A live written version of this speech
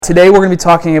Today we're going to be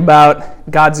talking about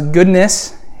God's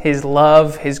goodness, His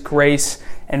love, His grace,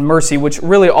 and mercy, which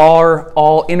really are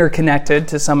all interconnected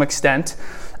to some extent.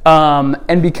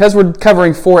 And because we're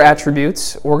covering four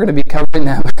attributes, we're going to be covering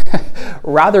them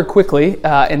rather quickly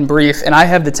and brief. And I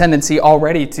have the tendency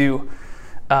already to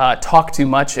talk too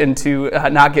much and to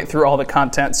not get through all the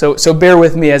content. So bear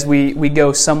with me as we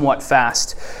go somewhat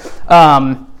fast.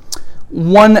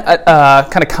 One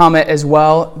kind of comment as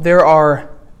well, there are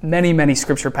many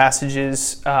scripture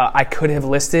passages I could have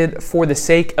listed. For the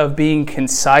sake of being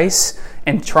concise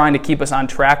and trying to keep us on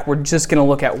track, we're just going to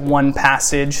look at one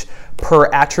passage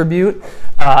per attribute,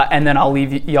 and then I'll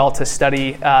leave y'all to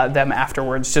study them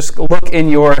afterwards. Just look in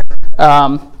your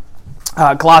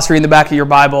glossary in the back of your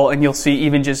Bible, and you'll see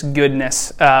even just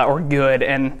goodness or good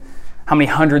and how many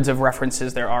hundreds of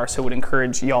references there are, so I would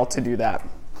encourage y'all to do that.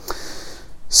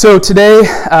 So today,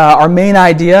 our main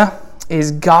idea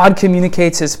is God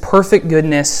communicates His perfect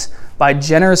goodness by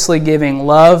generously giving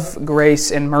love,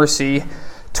 grace, and mercy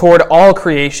toward all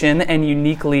creation and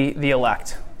uniquely the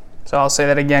elect. So I'll say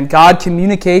that again. God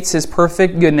communicates His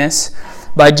perfect goodness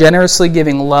by generously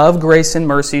giving love, grace, and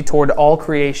mercy toward all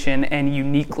creation and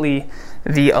uniquely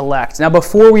the elect. Now,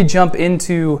 before we jump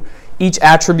into each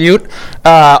attribute,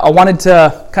 I wanted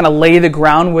to kind of lay the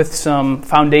ground with some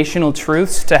foundational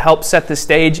truths to help set the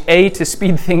stage, to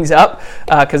speed things up,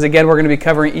 because again, we're going to be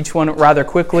covering each one rather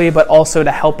quickly, but also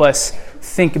to help us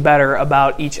think better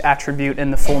about each attribute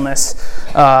and the fullness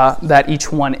that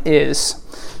each one is.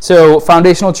 So,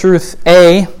 foundational truth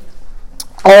A,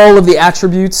 all of the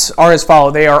attributes are as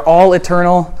follows. They are all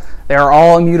eternal, they are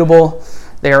all immutable,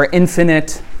 they are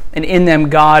infinite, and in them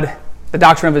God, the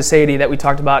doctrine of aseity that we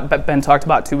talked about, Ben talked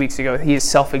about 2 weeks ago, He is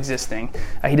self-existing.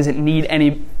 He doesn't need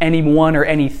anyone or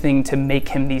anything to make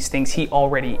Him these things. He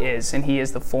already is, and He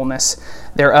is the fullness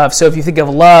thereof. So if you think of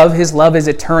love, His love is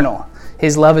eternal.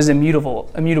 His love is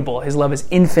immutable. His love is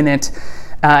infinite,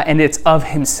 and it's of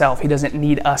Himself. He doesn't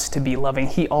need us to be loving.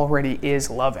 He already is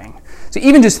loving. So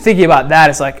even just thinking about that,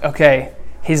 it's like, okay,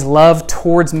 His love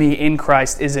towards me in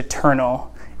Christ is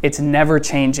eternal. It's never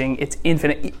changing. It's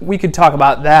infinite. We could talk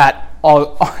about that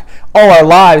all our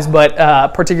lives,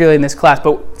 but particularly in this class.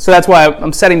 But so that's why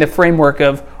I'm setting the framework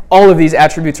of all of these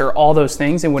attributes are all those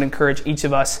things, and would encourage each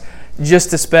of us just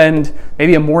to spend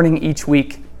maybe a morning each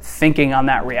week thinking on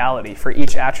that reality for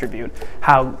each attribute,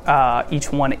 how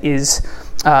each one is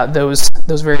those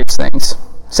various things.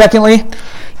 Secondly,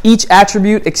 each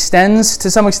attribute extends to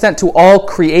some extent to all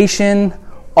creation,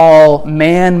 all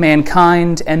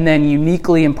mankind, and then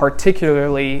uniquely and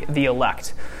particularly the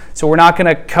elect. So we're not going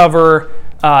to cover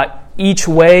each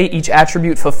way each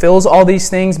attribute fulfills all these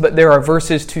things, but there are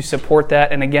verses to support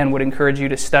that, and again, would encourage you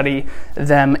to study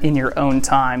them in your own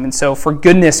time. And so for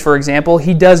goodness, for example,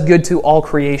 He does good to all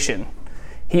creation.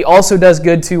 He also does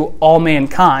good to all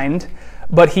mankind,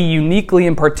 but He uniquely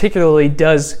and particularly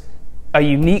does a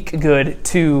unique good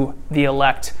to the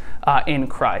elect in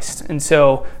Christ. And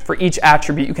so for each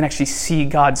attribute, you can actually see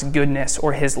God's goodness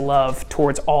or His love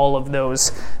towards all of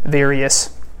those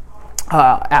various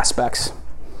aspects.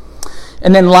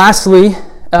 And then lastly,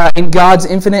 in God's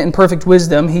infinite and perfect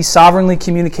wisdom, He sovereignly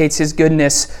communicates His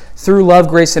goodness through love,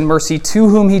 grace, and mercy to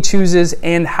whom He chooses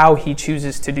and how He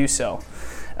chooses to do so.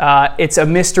 It's a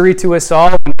mystery to us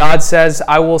all when God says,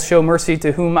 I will show mercy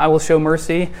to whom I will show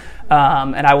mercy,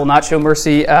 and I will not show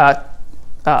mercy to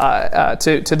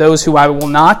those who I will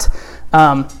not.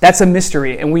 That's a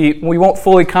mystery, and we won't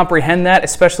fully comprehend that,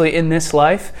 especially in this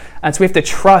life. And so we have to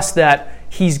trust that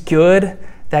He's good,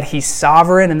 that He's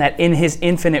sovereign, and that in His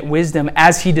infinite wisdom,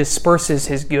 as He disperses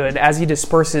His good, as He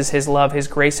disperses His love, His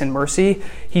grace, and mercy,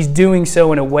 He's doing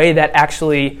so in a way that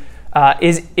actually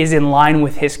is in line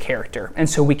with His character. And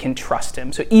so we can trust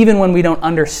Him. So even when we don't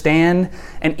understand,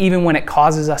 and even when it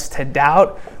causes us to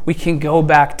doubt, we can go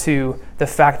back to the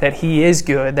fact that He is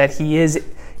good, that He is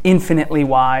infinitely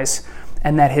wise,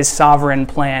 and that His sovereign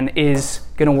plan is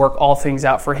going to work all things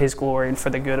out for His glory and for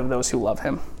the good of those who love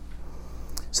Him.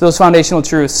 So those foundational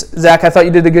truths. Zach, I thought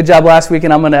you did a good job last week,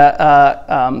 and I'm going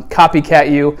to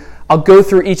copycat you. I'll go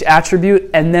through each attribute,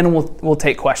 and then we'll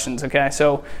take questions, okay?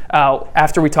 So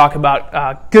after we talk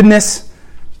about goodness,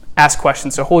 ask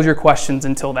questions. So hold your questions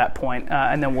until that point,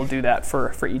 and then we'll do that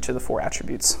for each of the four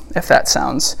attributes, if that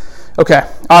sounds okay.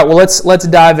 All right, well, let's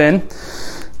dive in.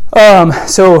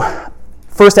 So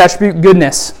first attribute,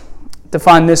 goodness,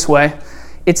 defined this way.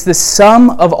 It's the sum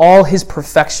of all His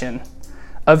perfection,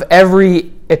 of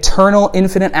every eternal,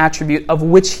 infinite attribute of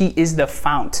which He is the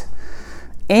fount,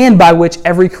 and by which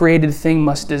every created thing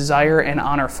must desire and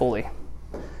honor fully.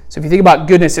 So if you think about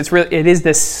goodness, it is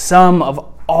the sum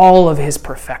of all of His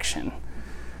perfection.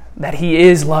 that he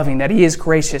is loving, that he is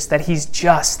gracious, that he's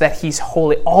just, that he's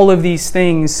holy. All of these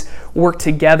things work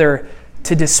together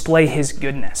to display his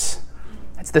goodness.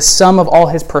 It's the sum of all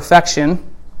his perfection.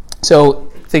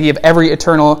 So thinking of every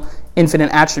eternal,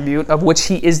 infinite attribute of which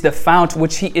he is the fount,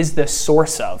 which he is the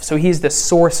source of. So he is the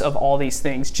source of all these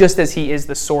things, just as he is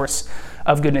the source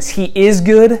of goodness. He is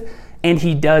good and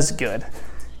he does good.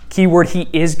 Keyword, he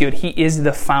is good. He is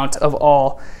the fount of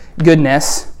all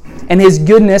goodness. And his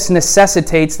goodness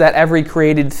necessitates that every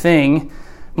created thing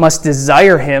must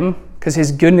desire him, because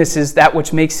his goodness is that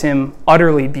which makes him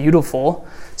utterly beautiful.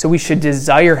 So we should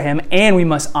desire him, and we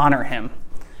must honor him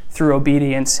through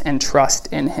obedience and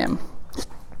trust in him.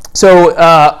 So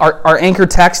our anchor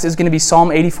text is going to be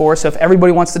Psalm 84. So if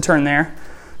everybody wants to turn there,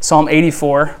 Psalm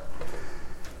 84.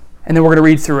 And then we're going to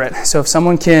read through it. So if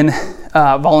someone can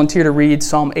volunteer to read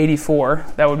Psalm 84,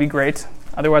 that would be great.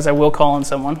 Otherwise, I will call on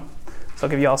someone. So I'll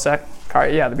give you all a sec. All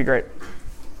right, yeah, that'd be great.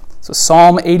 So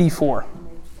Psalm 84.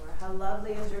 How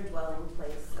lovely is your dwelling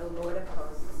place, O Lord of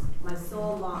hosts. My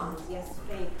soul longs, yes,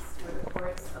 faints for the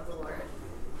courts of the Lord.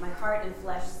 My heart and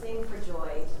flesh sing for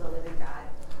joy to the living God.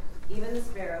 Even the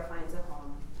sparrow finds a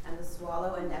home, and the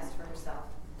swallow a nest for herself,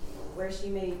 where she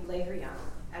may lay her young.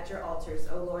 At your altars,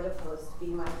 O Lord of hosts, be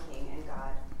my King and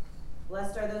God.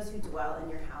 Blessed are those who dwell in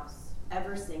your house,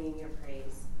 ever singing your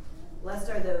praise.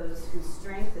 Blessed are those whose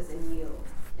strength is in you,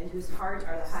 and whose heart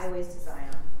are the highways to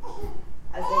Zion.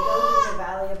 As they go through the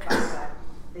valley of Baca,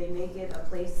 they make it a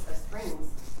place of springs.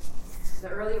 The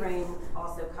early rain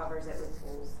also covers it with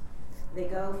pools. They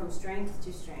go from strength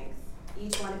to strength.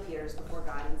 Each one appears before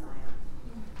God in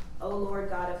Zion. O Lord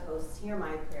God of hosts, hear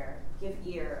my prayer. Give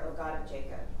ear, O God of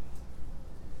Jacob.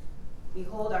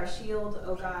 Behold our shield,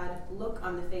 O God. Look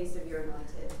on the face of your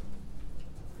anointed.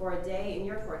 For a day in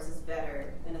your courts is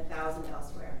better than 1,000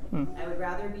 elsewhere. I would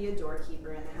rather be a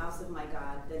doorkeeper in the house of my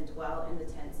God than dwell in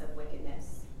the tents of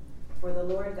wickedness. For the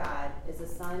Lord God is a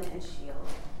sun and shield.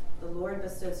 The Lord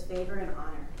bestows favor and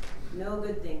honor. No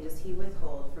good thing does he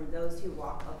withhold from those who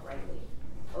walk uprightly.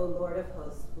 O Lord of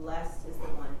hosts, blessed is the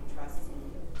one who trusts in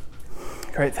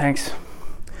you. Great, thanks.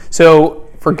 So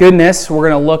for goodness, we're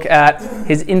going to look at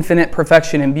his infinite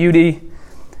perfection and beauty,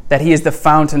 that he is the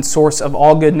fount and source of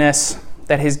all goodness,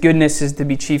 that his goodness is to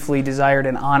be chiefly desired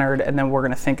and honored, and then we're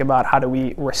going to think about how do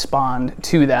we respond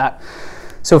to that.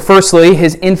 So firstly,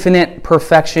 his infinite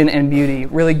perfection and beauty.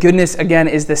 Really, goodness, again,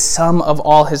 is the sum of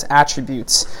all his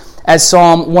attributes. As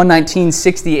Psalm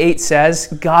 119:68 says,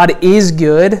 God is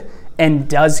good and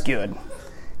does good.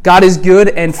 God is good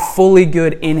and fully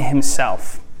good in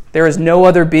himself. There is no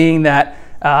other being that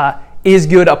is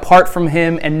good apart from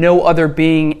him, and no other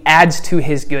being adds to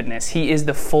his goodness. He is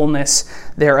the fullness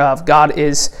thereof. God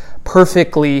is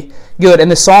perfectly good. And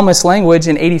the psalmist's language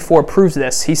in 84 proves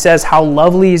this. He says, how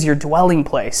lovely is your dwelling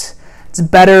place. It's a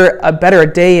better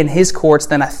day in his courts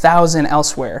than 1,000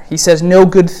 elsewhere. He says, no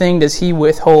good thing does he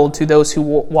withhold to those who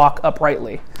walk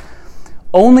uprightly.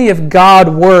 Only if God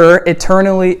were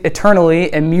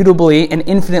eternally, immutably, and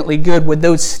infinitely good would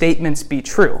those statements be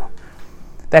true.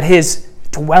 That his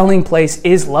dwelling place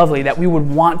is lovely, that we would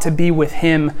want to be with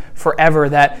him forever,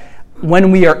 that when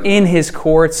we are in his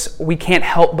courts, we can't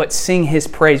help but sing his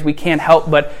praise. We can't help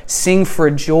but sing for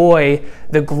joy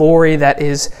the glory that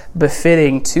is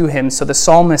befitting to him. So the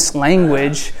psalmist's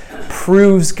language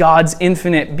proves God's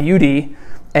infinite beauty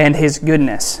and his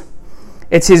goodness.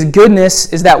 It's his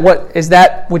goodness is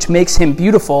that which makes him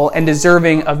beautiful and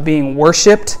deserving of being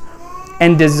worshipped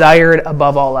and desired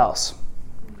above all else.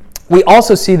 We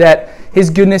also see that his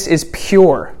goodness is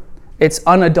pure. It's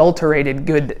unadulterated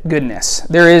goodness.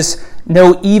 There is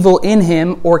no evil in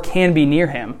him or can be near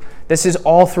him. This is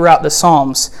all throughout the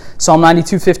Psalms. Psalm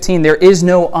 92:15, there is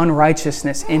no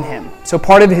unrighteousness in him. So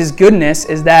part of his goodness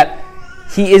is that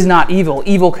he is not evil.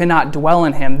 Evil cannot dwell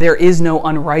in him. There is no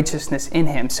unrighteousness in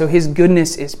him. So his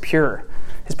goodness is pure.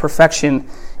 His perfection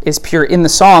is pure. In the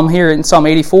Psalm here, in Psalm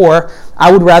 84,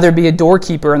 I would rather be a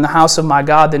doorkeeper in the house of my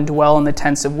God than dwell in the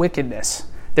tents of wickedness.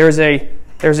 There's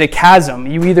a chasm.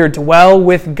 You either dwell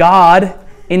with God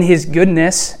in his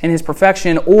goodness, in his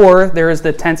perfection, or there is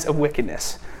the tents of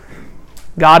wickedness.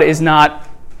 God is not,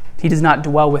 he does not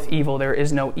dwell with evil. There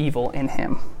is no evil in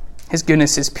him. His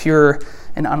goodness is pure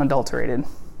and unadulterated.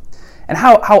 And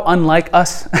how unlike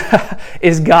us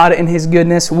is God in his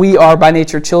goodness? We are by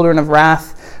nature children of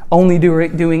wrath, only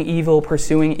doing evil,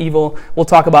 pursuing evil. We'll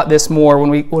talk about this more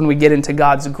when we get into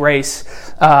God's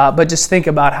grace. But just think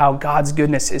about how God's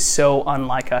goodness is so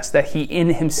unlike us, that he in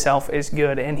himself is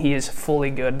good and he is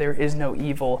fully good. There is no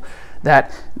evil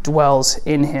that dwells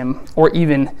in him or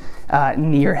even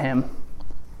near him.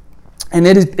 And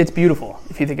it's beautiful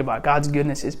if you think about it. God's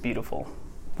goodness is beautiful.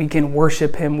 We can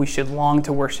worship him. We should long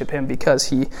to worship him because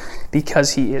he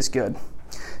is good.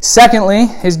 Secondly,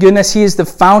 his goodness, he is the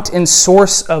fount and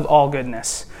source of all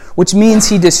goodness, which means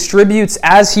he distributes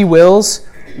as he wills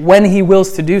when he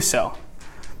wills to do so.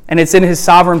 And it's in his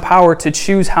sovereign power to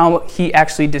choose how he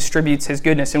actually distributes his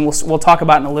goodness. And we'll talk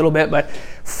about it in a little bit, but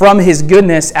from his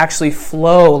goodness actually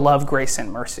flow love, grace,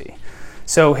 and mercy.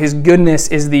 So his goodness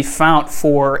is the fount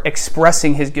for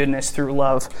expressing his goodness through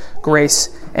love,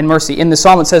 grace, and mercy. In the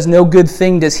psalm it says, no good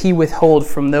thing does he withhold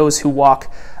from those who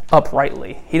walk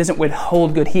uprightly. He doesn't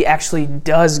withhold good. He actually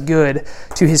does good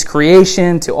to his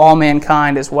creation, to all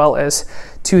mankind, as well as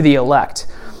to the elect.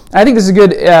 I think this is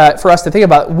good for us to think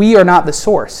about. We are not the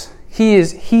source. He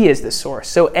is the source.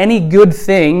 So any good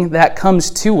thing that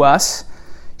comes to us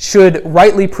should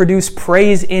rightly produce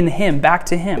praise in him, back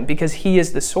to him, because he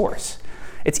is the source.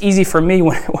 It's easy for me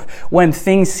when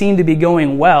things seem to be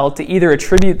going well to either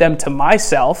attribute them to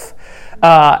myself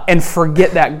and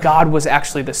forget that God was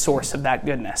actually the source of that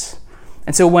goodness.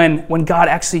 And so when God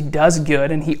actually does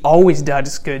good, and he always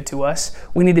does good to us,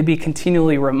 we need to be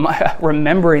continually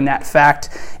remembering that fact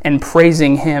and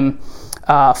praising him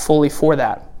fully for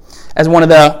that. As one of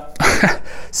the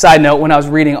side note, when I was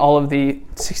reading all of the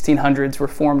 1600s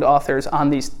Reformed authors on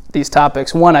these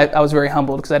topics, one, I was very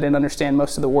humbled because I didn't understand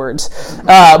most of the words,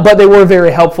 but they were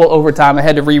very helpful over time. I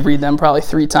had to reread them probably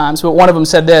 3 times, but one of them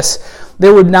said this: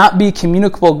 there would not be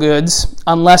communicable goods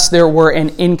unless there were an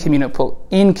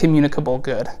incommunicable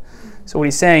good. So what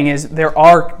he's saying is there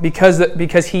are,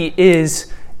 because he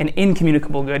is an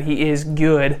incommunicable good, he is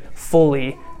good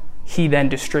fully, he then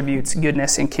distributes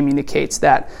goodness and communicates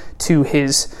that to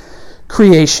his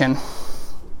creation.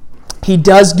 He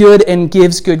does good and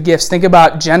gives good gifts. Think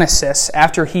about Genesis.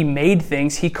 After he made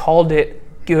things, he called it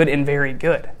good and very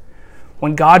good.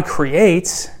 When God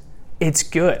creates, it's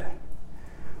good.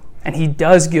 And he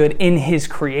does good in his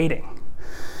creating.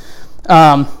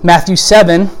 Matthew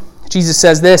 7, Jesus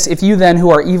says this: if you then who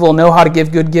are evil know how to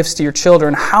give good gifts to your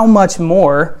children, how much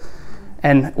more,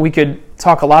 and we could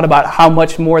talk a lot about how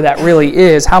much more that really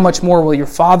is, how much more will your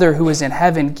Father who is in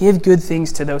heaven give good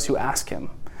things to those who ask him?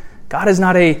 God is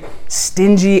not a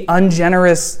stingy,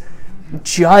 ungenerous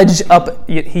judge.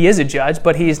 He is a judge,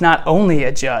 but he is not only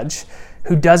a judge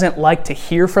who doesn't like to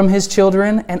hear from his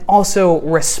children and also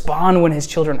respond when his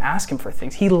children ask him for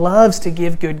things. He loves to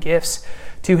give good gifts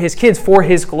to his kids for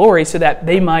his glory so that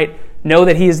they might know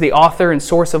that he is the author and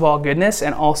source of all goodness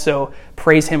and also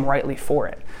praise him rightly for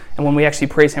it. And when we actually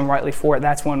praise him rightly for it,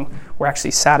 that's when we're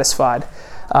actually satisfied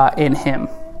in him.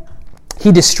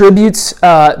 He distributes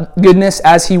goodness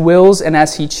as he wills and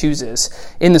as he chooses.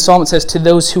 In the psalm it says, to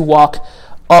those who walk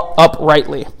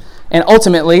uprightly. And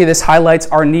ultimately, this highlights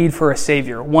our need for a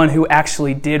Savior, one who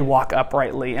actually did walk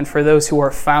uprightly. And for those who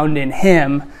are found in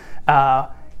him,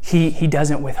 he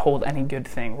doesn't withhold any good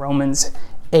thing. Romans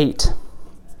 8.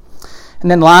 And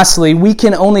then lastly, we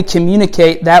can only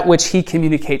communicate that which he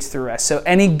communicates through us. So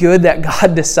any good that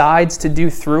God decides to do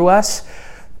through us,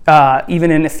 even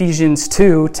in Ephesians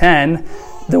 2:10,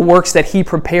 the works that he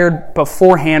prepared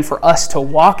beforehand for us to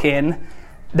walk in,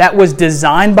 that was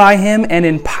designed by him and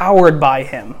empowered by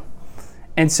him.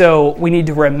 And so we need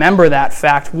to remember that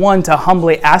fact, one, to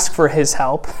humbly ask for his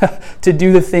help, to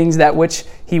do the things that which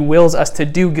he wills us to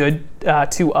do good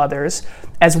to others,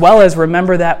 as well as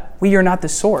remember that we are not the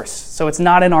source. So it's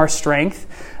not in our strength.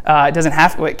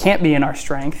 It can't be in our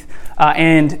strength.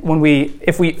 And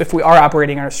if we are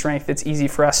operating in our strength, it's easy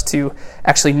for us to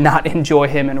actually not enjoy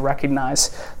him and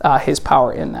recognize his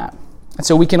power in that. And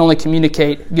so we can only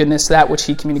communicate goodness, that which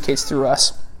he communicates through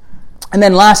us. And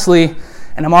then lastly,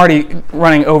 and I'm already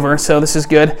running over, so this is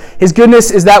good. His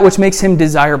goodness is that which makes him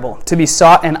desirable, to be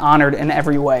sought and honored in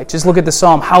every way. Just look at the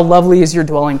psalm. How lovely is your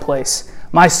dwelling place.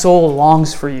 My soul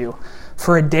longs for you.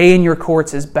 For a day in your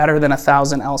courts is better than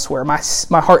 1,000 elsewhere. My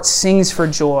heart sings for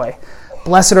joy.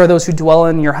 Blessed are those who dwell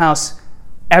in your house,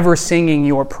 ever singing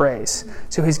your praise.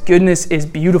 So his goodness is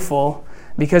beautiful.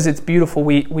 Because it's beautiful,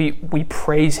 we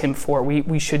praise him for it.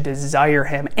 We should desire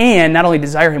him. And not only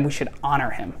desire him, we should honor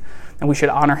him. And we should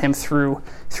honor him through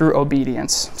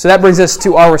obedience. So that brings us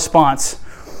to our response.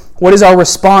 What is our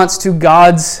response to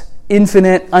God's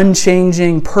infinite,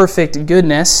 unchanging, perfect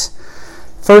goodness?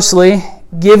 Firstly,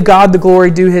 give God the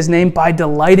glory due his name by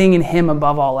delighting in him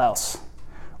above all else.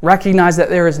 Recognize that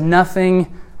there is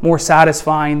nothing more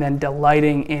satisfying than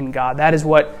delighting in God. That is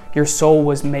what your soul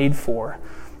was made for.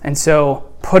 And so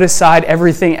put aside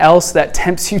everything else that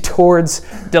tempts you towards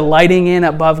delighting in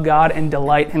above God and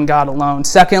delight in God alone.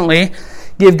 Secondly,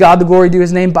 give God the glory due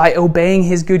his name by obeying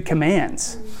his good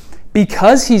commands.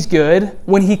 Because he's good,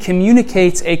 when he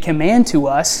communicates a command to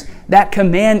us, that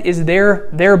command is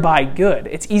thereby good.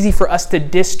 It's easy for us to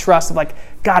distrust, like,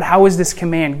 God, how is this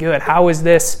command good? How is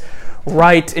this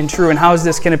right and true? And how is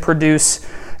this going to produce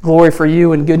glory for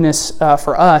you and goodness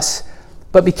for us?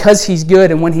 But because he's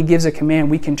good, and when he gives a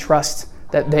command, we can trust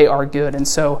that they are good. And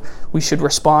so we should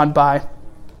respond by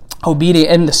obedient.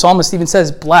 And the psalmist even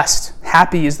says, blessed,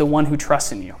 happy is the one who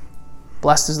trusts in you.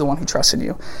 Blessed is the one who trusts in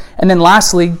you. And then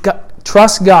lastly,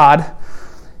 trust God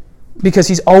because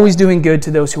he's always doing good to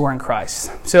those who are in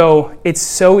Christ. So it's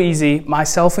so easy,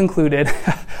 myself included.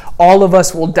 All of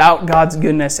us will doubt God's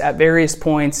goodness at various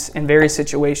points in various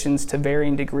situations to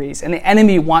varying degrees. And the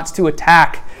enemy wants to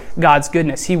attack God's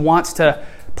goodness. He wants to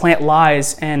plant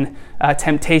lies and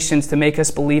temptations to make us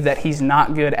believe that he's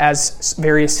not good as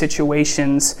various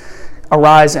situations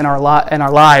arise in our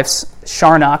lives.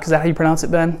 Charnock, is that how you pronounce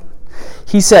it, Ben?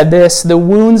 He said this, the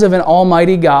wounds of an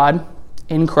almighty God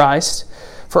in Christ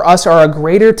for us are a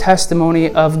greater testimony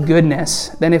of goodness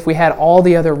than if we had all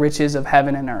the other riches of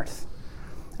heaven and earth.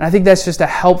 And I think that's just a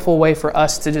helpful way for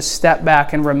us to just step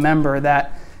back and remember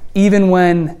that even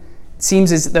when it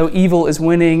seems as though evil is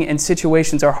winning and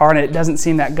situations are hard and it doesn't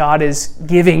seem that God is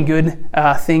giving good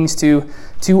things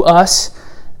to us,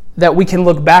 that we can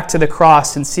look back to the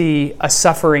cross and see a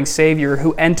suffering Savior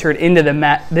who entered into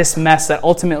this mess that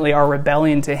ultimately our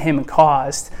rebellion to him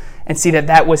caused, and see that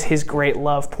that was his great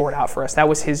love poured out for us. That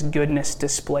was his goodness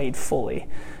displayed fully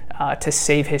to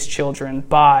save his children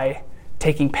by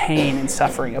taking pain and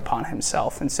suffering upon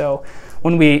himself. And so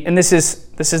when this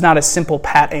is not a simple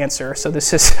pat answer, so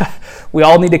this is we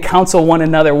all need to counsel one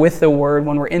another with the word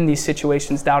when we're in these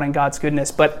situations doubting God's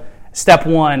goodness. But step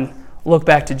one, look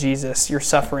back to Jesus, your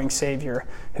suffering Savior,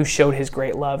 who showed his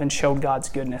great love and showed God's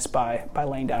goodness by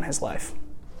laying down his life.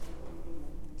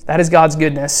 That is God's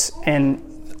goodness in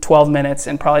 12 minutes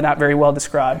and probably not very well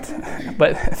described.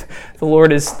 But the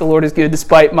Lord is good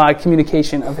despite my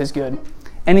communication of his good.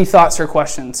 Any thoughts or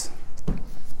questions?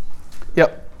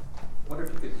 Yep. I wonder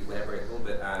if you could elaborate a little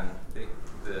bit on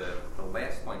the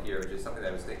last point here, which is something that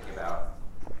I was thinking about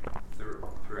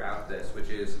throughout this, which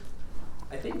is,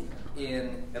 I think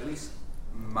in at least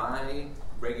my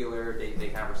regular day-to-day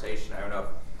conversation, I don't know if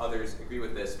others agree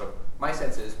with this, but my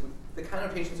sense is the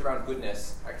connotations around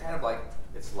goodness are kind of like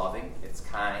it's loving, it's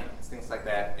kind, it's things like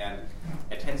that, and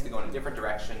it tends to go in a different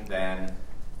direction than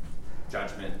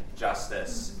judgment,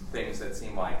 justice, things that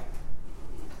seem like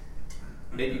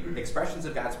maybe expressions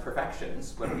of God's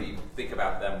perfections when we think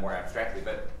about them more abstractly,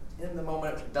 but in the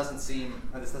moment this doesn't seem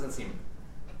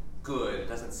good, it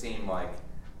doesn't seem like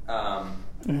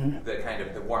the kind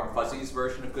of the warm fuzzies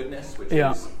version of goodness, which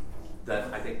is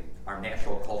I think our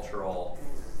natural cultural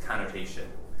connotation.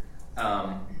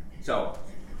 I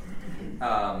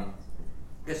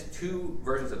guess two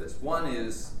versions of this. One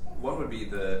would be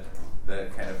the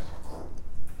kind of,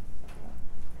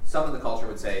 some of the culture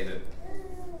would say that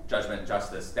judgment,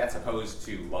 justice, that's opposed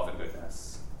to love and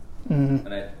goodness. Mm-hmm.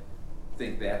 And I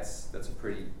think that's a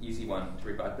pretty easy one to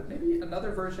rebut. But maybe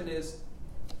another version is,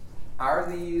 are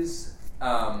we just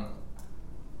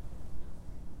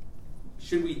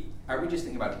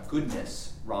thinking about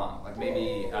goodness wrong? Like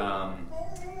maybe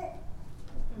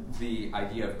the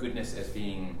idea of goodness as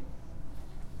being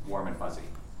warm and fuzzy.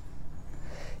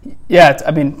 Yeah,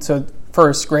 so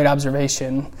first, great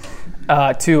observation.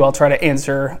 Two, I'll try to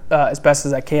answer as best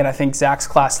as I can. I think Zach's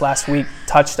class last week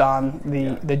touched on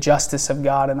the justice of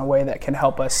God in a way that can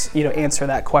help us, answer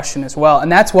that question as well.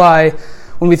 And that's why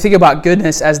when we think about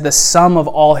goodness as the sum of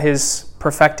all his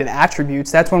perfected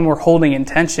attributes, that's when we're holding in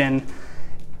tension.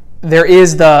 There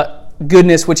is the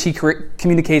goodness which he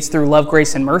communicates through love,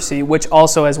 grace, and mercy, which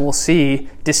also, as we'll see,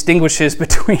 distinguishes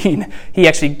between he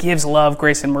actually gives love,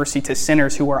 grace, and mercy to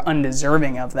sinners who are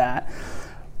undeserving of that.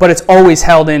 But it's always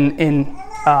held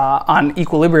on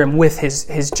equilibrium with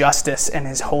his justice and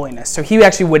his holiness. So he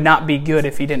actually would not be good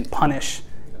if he didn't punish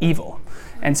evil.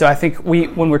 And so I think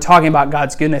when we're talking about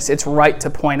God's goodness, it's right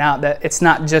to point out that it's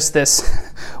not just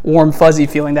this warm, fuzzy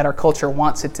feeling that our culture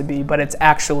wants it to be, but it's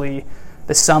actually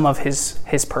the sum of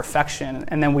his perfection.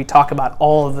 And then we talk about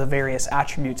all of the various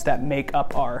attributes that make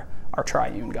up our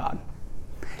triune God.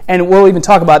 And we'll even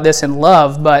talk about this in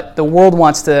love, but the world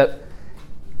wants to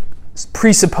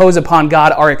presuppose upon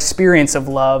God our experience of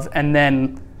love and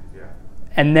then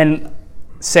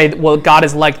say, well, God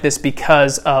is like this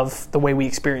because of the way we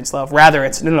experience love. Rather,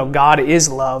 it's, no, God is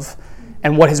love,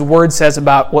 and what his word says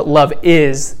about what love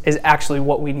is actually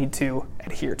what we need to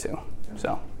adhere to.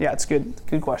 So, yeah, it's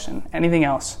good question. Anything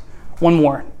else? One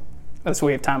more. That's what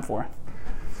we have time for.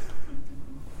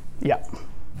 Yeah.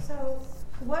 So,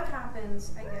 what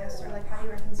happens, I guess, or like how do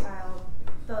you reconcile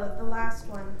the last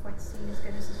one, point C, his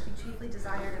goodness is to be chiefly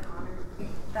desired and honored.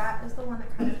 That is the one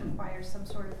that kind of requires some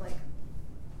sort of like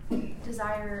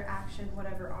desire, action,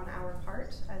 whatever on our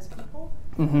part as people.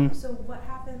 Mm-hmm. So what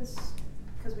happens,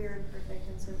 because we are imperfect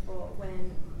and sinful,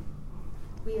 when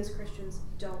we as Christians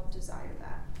don't desire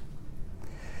that?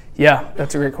 Yeah,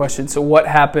 that's a great question. So what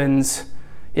happens,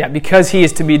 because he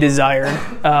is to be desired,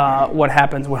 what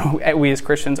happens when we as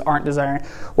Christians aren't desiring?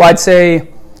 Well, I'd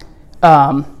say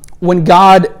when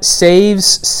God saves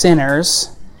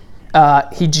sinners,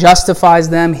 he justifies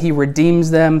them, he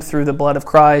redeems them through the blood of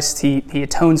Christ, he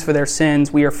atones for their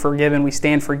sins, we are forgiven, we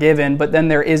stand forgiven, but then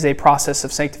there is a process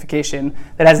of sanctification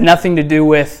that has nothing to do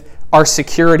with our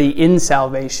security in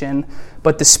salvation,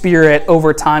 but the Spirit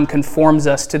over time conforms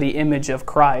us to the image of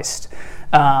Christ.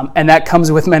 And that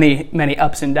comes with many, many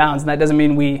ups and downs. And that doesn't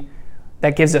mean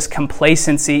that gives us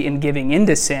complacency in giving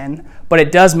into sin, but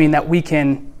it does mean that we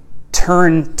can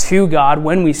turn to God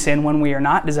when we sin, when we are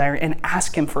not desiring, and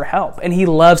ask Him for help. And He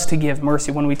loves to give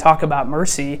mercy. When we talk about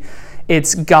mercy,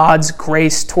 it's God's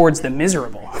grace towards the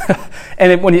miserable.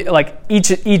 And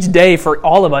each day for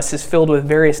all of us is filled with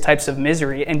various types of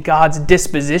misery, and God's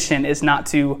disposition is not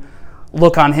to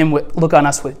look on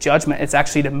us with judgment. It's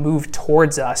actually to move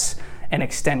towards us and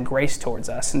extend grace towards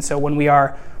us. And so when we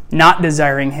are not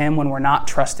desiring Him, when we're not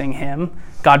trusting Him,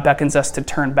 God beckons us to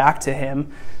turn back to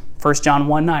Him. 1 John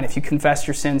 1:9, if you confess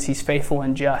your sins, He's faithful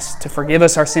and just to forgive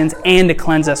us our sins and to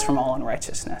cleanse us from all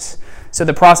unrighteousness. So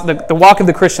the walk of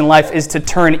the Christian life is to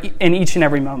turn in each and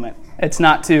every moment. It's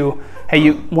not to,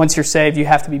 once you're saved, you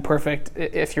have to be perfect.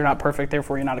 If you're not perfect,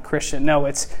 therefore you're not a Christian. No,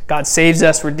 it's God saves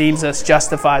us, redeems us,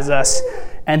 justifies us,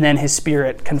 and then His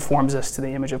Spirit conforms us to the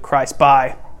image of Christ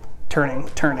by turning,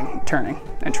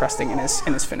 and trusting in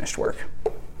His finished work.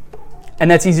 And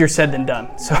that's easier said than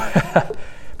done. So,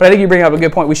 but I think you bring up a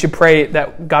good point. We should pray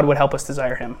that God would help us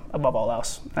desire Him above all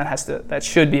else. That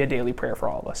should be a daily prayer for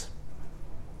all of us.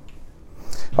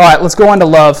 All right, let's go on to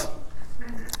love.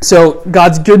 So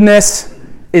God's goodness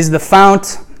is the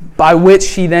fount by which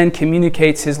He then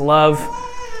communicates His love,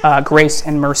 grace,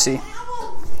 and mercy.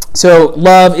 So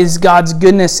love is God's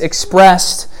goodness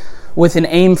expressed with an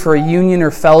aim for a union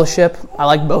or fellowship. I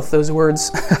like both those words,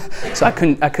 so I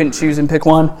couldn't choose and pick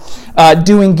one.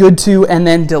 Doing good to and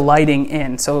then delighting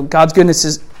in. So God's goodness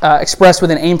is expressed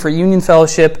with an aim for union,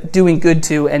 fellowship, doing good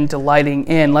to, and delighting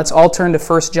in. Let's all turn to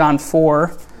 1 John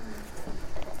 4.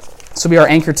 This will be our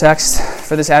anchor text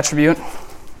for this attribute.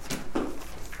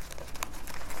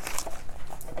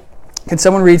 Can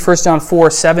someone read 1 John 4,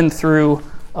 7 through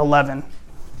 11?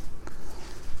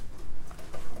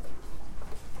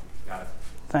 Got it.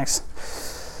 Thanks.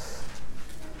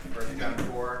 1 John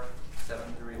 4, 7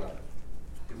 through 11.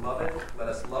 Beloved, let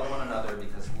us love one another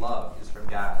because love is from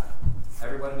God.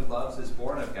 Everyone who loves is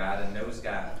born of God and knows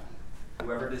God.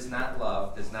 Whoever does not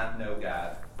love does not know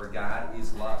God, for God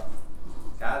is love.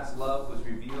 God's love was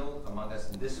revealed among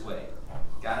us in this way.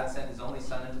 God sent His only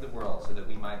Son into the world so that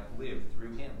we might live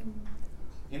through Him.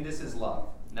 In this is love,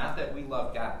 not that we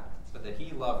love God, but that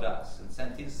He loved us and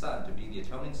sent His Son to be the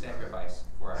atoning sacrifice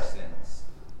for our sins.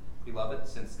 Beloved,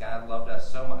 since God loved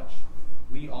us so much,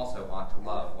 we also ought to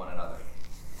love one another.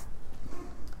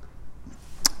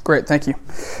 Great, thank you.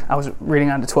 I was reading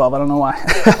on to 12. I don't know why.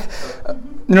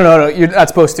 No, you're not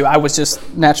supposed to. I was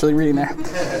just naturally reading there.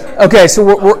 Okay,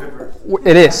 so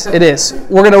it is.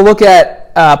 We're going to look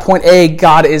at point A,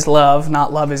 God is love,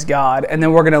 not love is God, and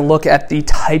then we're going to look at the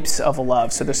types of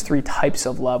love. So there's 3 types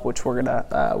of love which we're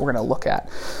going to look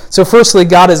at. So firstly,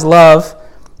 God is love.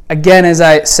 Again, as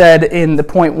I said in the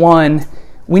point 1,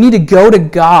 we need to go to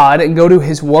God and go to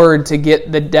His Word to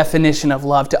get the definition of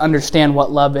love, to understand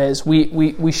what love is.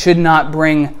 We should not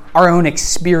bring our own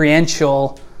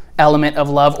experiential element of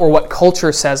love or what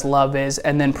culture says love is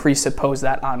and then presuppose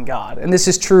that on God. And this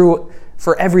is true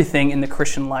for everything in the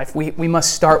Christian life. We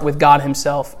must start with God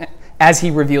Himself as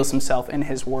He reveals Himself in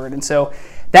His Word. And so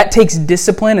that takes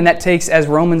discipline, and that takes, as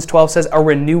Romans 12 says, a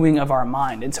renewing of our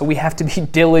mind. And so we have to be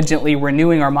diligently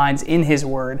renewing our minds in His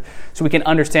Word so we can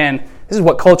understand this is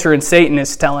what culture and Satan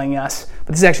is telling us, but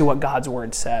this is actually what God's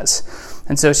Word says.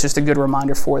 And so it's just a good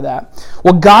reminder for that.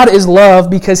 Well, God is love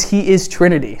because He is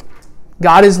Trinity.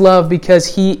 God is love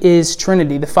because He is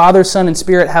Trinity. The Father, Son, and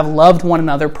Spirit have loved one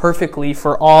another perfectly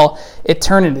for all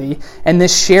eternity. And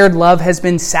this shared love has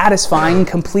been satisfying,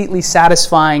 completely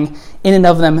satisfying in and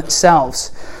of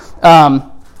themselves.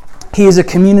 He is a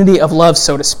community of love,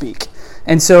 so to speak.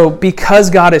 And so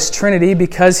because God is Trinity,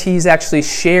 because He's actually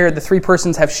shared, the 3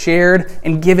 persons have shared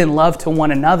and given love to one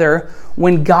another,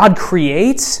 when God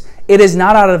creates, it is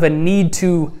not out of a need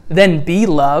to then be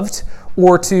loved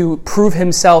or to prove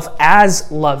Himself as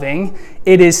loving.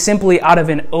 It is simply out of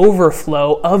an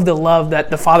overflow of the love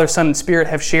that the Father, Son, and Spirit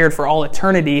have shared for all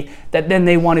eternity that then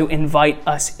they want to invite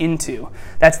us into.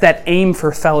 That's that aim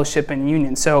for fellowship and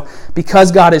union. So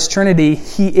because God is Trinity,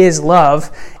 He is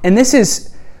love. And this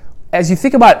is, as you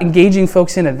think about engaging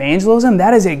folks in evangelism,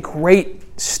 that is a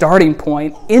great starting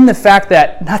point in the fact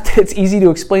that, not that it's easy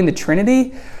to explain the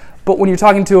Trinity, but when you're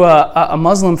talking to a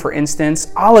Muslim, for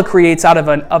instance, Allah creates out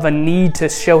of a need to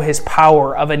show His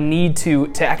power, of a need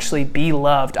to actually be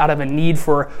loved, out of a need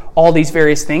for all these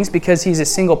various things, because He's a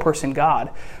single person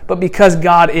God. But because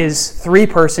God is three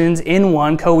persons in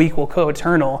one, co-equal,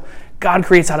 co-eternal, God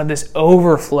creates out of this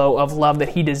overflow of love that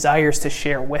He desires to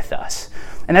share with us.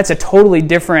 And that's a totally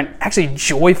different, actually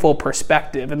joyful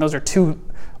perspective. And those are two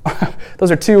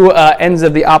ends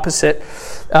of the opposite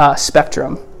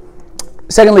spectrum.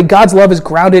 Secondly, God's love is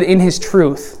grounded in His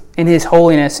truth, in His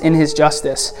holiness, in His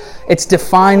justice. It's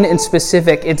defined and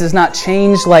specific. It does not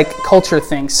change like culture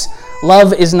thinks.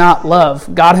 Love is not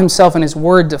love. God Himself and His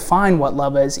Word define what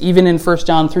love is. Even in 1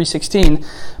 John 3:16,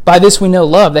 by this we know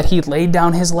love, that He laid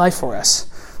down His life for us.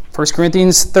 1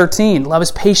 Corinthians 13, love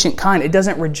is patient, kind. It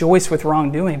doesn't rejoice with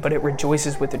wrongdoing, but it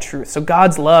rejoices with the truth. So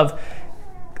God's love,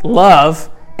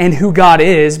 and who God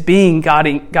is, being God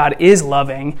is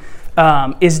loving,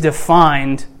 is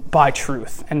defined by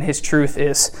truth, and His truth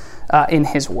is in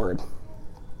His Word.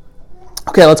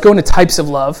 Okay, let's go into types of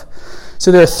love.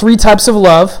 So there are three types of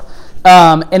love,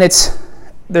 and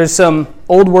there's some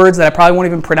old words that I probably won't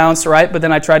even pronounce right, but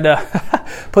then I tried to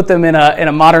put them in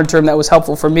a modern term that was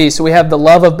helpful for me. So we have the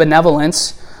love of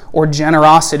benevolence or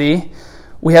generosity.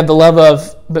 We have the love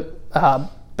of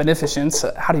beneficence.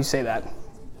 How do you say that?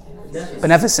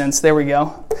 Beneficence, there we go,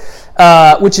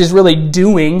 which is really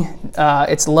doing.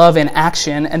 It's love in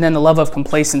action, and then the love of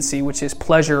complacency, which is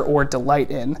pleasure or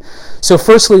delight in. So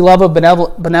firstly, love of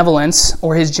benevolence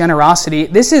or His generosity.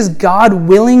 This is God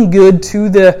willing good to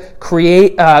the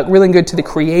created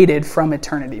from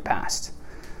eternity past.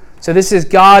 So this is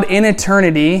God in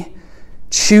eternity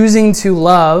choosing to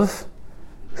love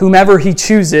whomever He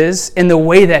chooses in the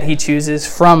way that He chooses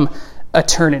from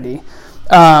eternity.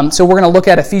 So we're going to look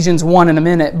at Ephesians 1 in a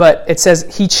minute, but it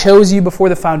says He chose you before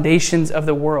the foundations of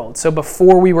the world. So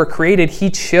before we were created, He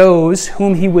chose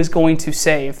whom He was going to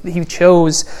save. He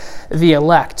chose the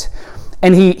elect.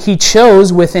 And He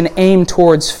chose with an aim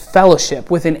towards fellowship,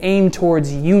 with an aim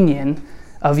towards union,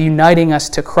 of uniting us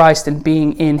to Christ and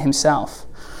being in Himself.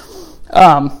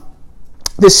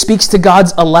 This speaks to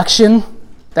God's election,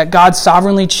 that God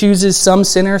sovereignly chooses some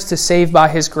sinners to save by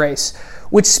His grace,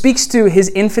 which speaks to His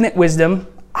infinite wisdom.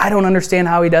 I don't understand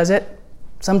how He does it.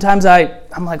 Sometimes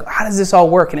I'm like, how does this all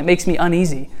work? And it makes me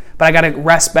uneasy. But I got to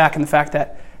rest back in the fact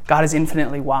that God is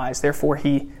infinitely wise. Therefore,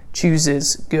 He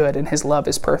chooses good, and His love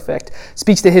is perfect. It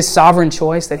speaks to His sovereign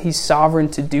choice, that He's sovereign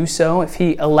to do so. If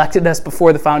He elected us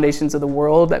before the foundations of the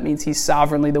world, that means He's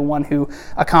sovereignly the one who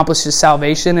accomplishes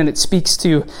salvation, and it speaks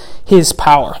to His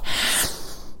power.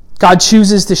 God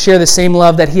chooses to share the same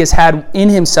love that He has had in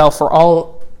Himself for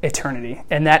all eternity,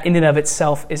 and that in and of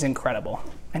itself is incredible.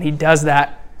 And He does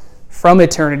that from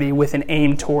eternity with an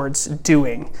aim towards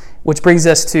doing, which brings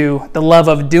us to the love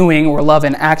of doing, or love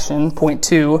in action. Point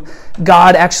 2,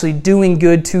 God actually doing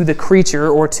good to the creature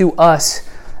or to us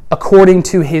according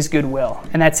to His good will,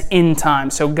 and that's in time.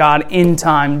 So God in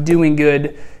time doing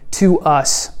good to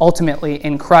us ultimately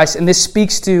in Christ, and this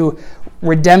speaks to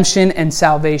redemption and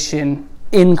salvation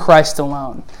in Christ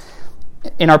alone.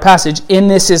 In our passage, in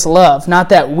this is love, not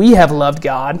that we have loved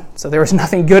God, so there was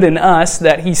nothing good in us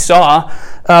that He saw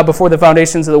before the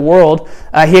foundations of the world.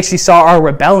 He actually saw our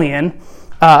rebellion,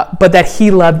 but that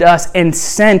He loved us and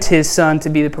sent His Son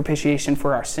to be the propitiation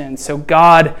for our sins. So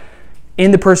God, in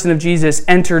the person of Jesus,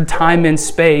 entered time and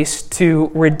space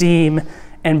to redeem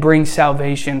and bring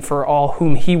salvation for all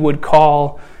whom He would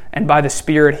call, and by the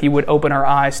Spirit He would open our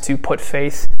eyes to put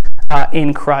faith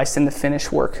in Christ and the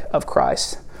finished work of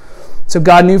Christ. So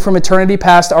God knew from eternity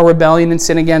past our rebellion and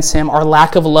sin against Him, our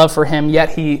lack of love for Him,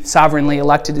 yet He sovereignly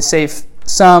elected to save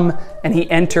some, and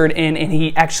He entered in, and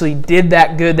He actually did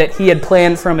that good that He had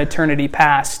planned from eternity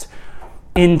past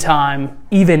in time,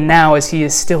 even now as He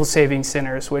is still saving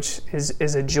sinners, which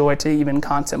is a joy to even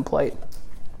contemplate.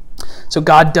 So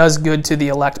God does good to the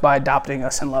elect by adopting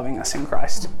us and loving us in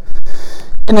Christ.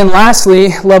 And then lastly,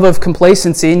 love of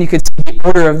complacency, and you could see the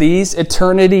order of these: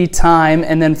 eternity, time,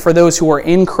 and then for those who are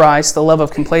in Christ, the love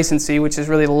of complacency, which is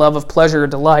really the love of pleasure or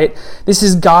delight. This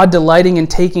is God delighting and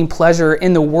taking pleasure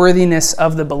in the worthiness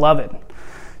of the beloved.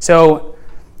 So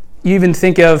you even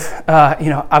think of,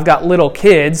 I've got little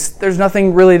kids. There's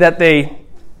nothing really that they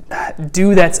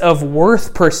do that's of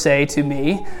worth per se to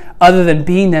me, other than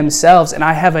being themselves, and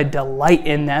I have a delight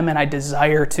in them, and I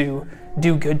desire to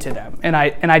do good to them. And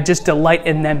I just delight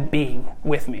in them being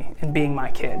with me and being my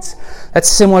kids. That's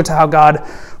similar to how God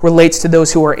relates to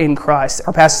those who are in Christ.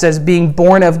 Our passage says, being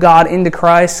born of God into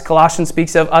Christ. Colossians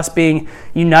speaks of us being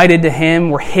united to him.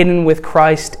 We're hidden with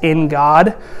Christ in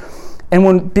God.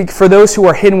 And for those who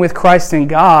are hidden with Christ in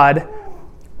God,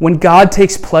 when God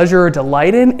takes pleasure or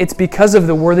delight in, it's because of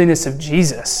the worthiness of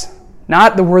Jesus,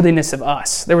 not the worthiness of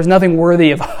us. There was nothing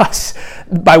worthy of us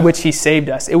by which he saved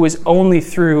us. It was only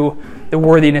through the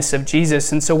worthiness of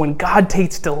Jesus. And so when God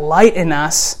takes delight in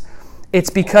us, it's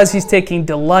because he's taking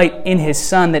delight in his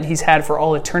Son that he's had for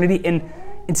all eternity. And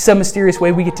in some mysterious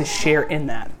way, we get to share in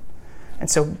that. And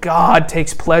so God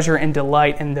takes pleasure and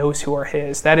delight in those who are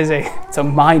his. It's a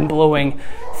mind-blowing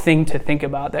thing to think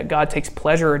about, that God takes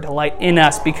pleasure or delight in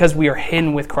us because we are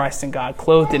hidden with Christ in God,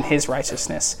 clothed in his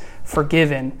righteousness,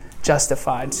 forgiven,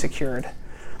 justified, secured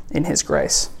in his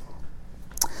grace.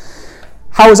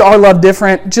 How is our love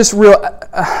different?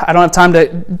 I don't have time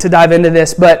to dive into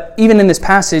this, but even in this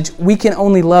passage, we can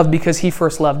only love because he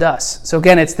first loved us. So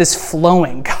again, it's this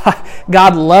flowing.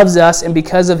 God loves us, and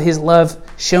because of his love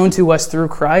shown to us through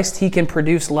Christ, he can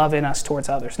produce love in us towards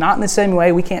others. Not in the same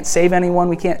way. We can't save anyone.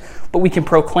 But we can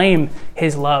proclaim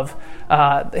his love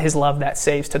that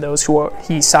saves to those who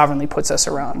he sovereignly puts us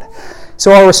around.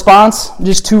 So our response,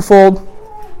 just twofold.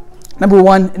 Number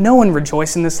one, know and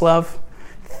rejoice in this love.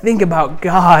 Think about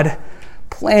God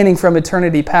planning from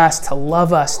eternity past to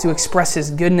love us, to express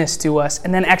his goodness to us,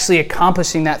 and then actually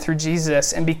accomplishing that through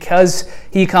Jesus. And because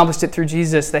he accomplished it through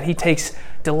Jesus, that he takes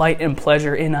delight and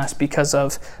pleasure in us because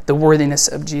of the worthiness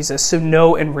of Jesus. So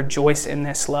know and rejoice in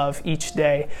this love each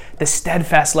day. The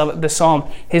steadfast love of the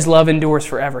psalm, his love endures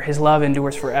forever. His love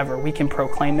endures forever. We can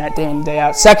proclaim that day in and day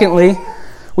out. Secondly,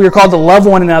 we are called to love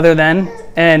one another then,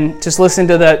 and just listen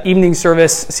to the evening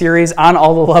service series on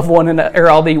all the one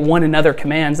another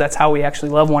commands. That's how we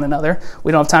actually love one another.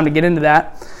 We don't have time to get into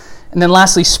that. And then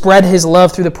lastly, spread his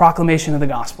love through the proclamation of the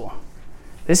gospel.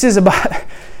 This is about,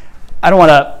 I don't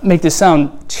want to make this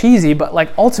sound cheesy, but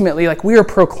ultimately, we are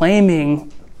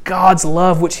proclaiming God's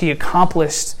love, which he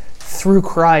accomplished through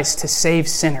Christ to save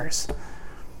sinners,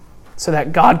 so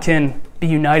that God can be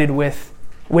united with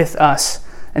us.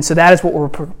 And so that is what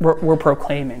we're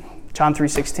proclaiming. John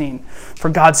 3:16. For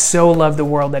God so loved the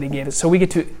world that he gave it. So we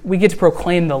get to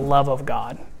proclaim the love of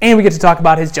God. And we get to talk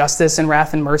about his justice and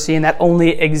wrath and mercy, and that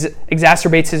only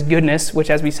exacerbates his goodness, which,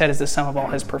 as we said, is the sum of all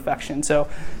his perfection. So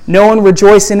know and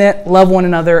rejoice in it, love one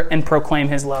another, and proclaim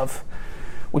his love.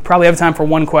 We probably have time for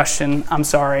one question. I'm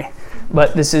sorry.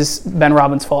 But this is Ben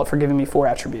Robbins' fault for giving me 4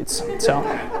 attributes. So,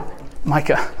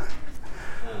 Micah.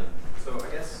 So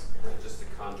I guess just to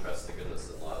contrast the goodness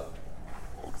and love,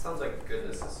 it sounds like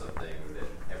goodness is something that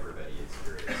everybody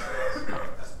experiences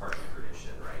as part of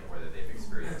creation, right? Whether they've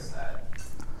experienced that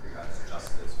through God's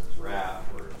justice or his wrath,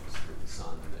 or just through the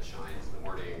sun that shines in the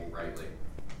morning, right?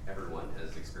 Everyone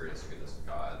has experienced the goodness of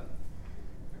God.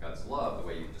 God's love, the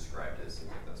way you described it, seems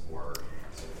like that's more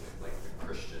something that the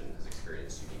Christian has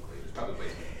experienced uniquely. There's probably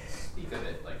ways to speak of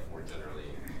it more generally.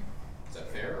 Is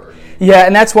that fair? Or yeah,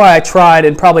 and that's why I tried,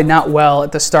 and probably not well,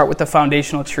 at the start with the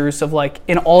foundational truths of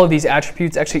in all of these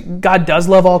attributes, actually, God does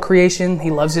love all creation.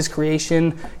 He loves his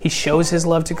creation. He shows his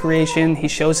love to creation. He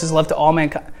shows his love to all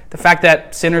mankind. The fact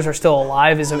that sinners are still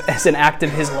alive is an act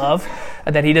of his love,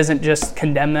 that he doesn't just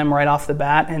condemn them right off the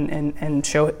bat and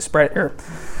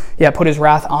put his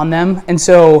wrath on them. And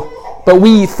so, but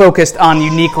we focused on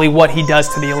uniquely what he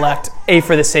does to the elect,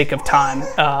 for the sake of time,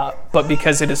 but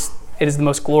because it is the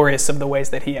most glorious of the ways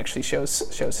that he actually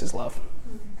shows his love.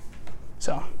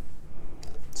 So,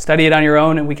 study it on your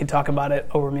own, and we can talk about it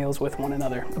over meals with one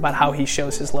another, about how he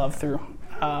shows his love through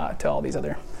to all these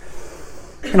other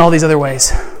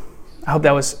ways. I hope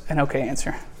that was an okay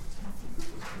answer.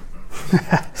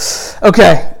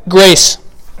 Okay, grace.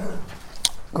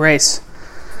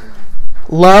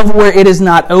 Love where it is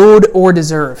not owed or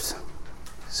deserved.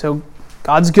 So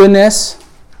God's goodness,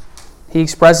 he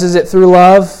expresses it through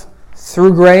love,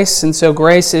 through grace, and so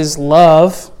grace is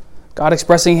love, God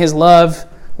expressing his love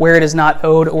where it is not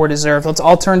owed or deserved. Let's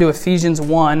all turn to Ephesians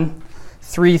 1,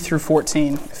 3 through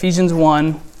 14. Ephesians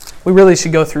 1, we really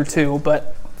should go through 2,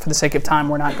 but for the sake of time,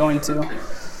 we're not going to.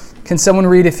 Can someone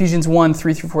read Ephesians 1,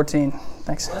 3 through 14?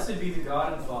 Thanks. Blessed be the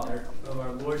God and Father of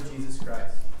our Lord Jesus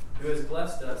Christ, who has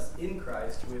blessed us in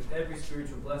Christ with every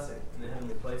spiritual blessing in the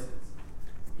heavenly places,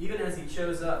 even as he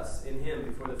chose us in him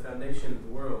before the foundation of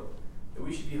the world, that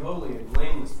we should be holy and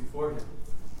blameless before him.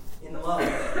 In love,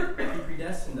 he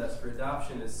predestined us for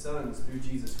adoption as sons through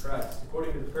Jesus Christ,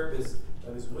 according to the purpose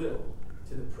of his will,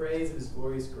 to the praise of his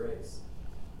glorious grace,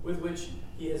 with which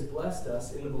he has blessed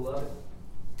us in the Beloved.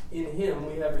 In him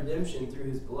we have redemption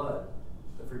through his blood,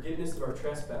 the forgiveness of our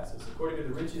trespasses, according to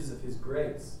the riches of his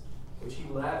grace, which he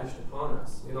lavished upon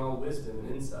us in all wisdom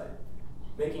and insight,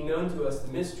 making known to us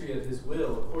the mystery of his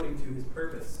will according to his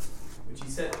purpose, which he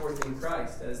set forth in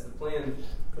Christ as the plan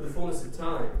for the fullness of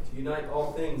time, to unite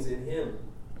all things in him,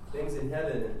 things in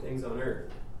heaven and things on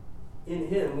earth. In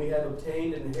him we have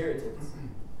obtained an inheritance,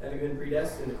 having been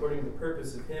predestined according to the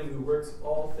purpose of him who works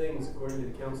all things according to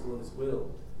the counsel of his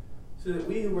will, so that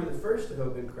we who were the first to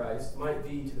hope in Christ might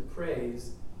be to the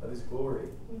praise of his glory.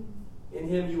 In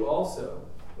him you also,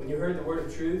 when you heard the word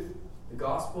of truth, the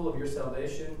gospel of your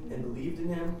salvation, and believed in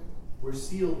him, were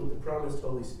sealed with the promised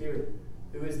Holy Spirit,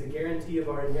 who is the guarantee of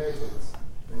our inheritance,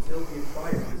 until we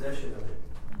acquire possession of it,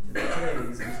 to the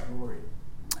praise of his glory.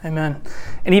 Amen.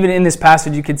 And even in this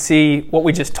passage, you could see what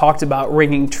we just talked about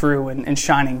ringing true and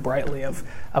shining brightly of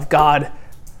God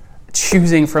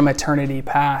choosing from eternity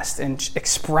past and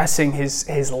expressing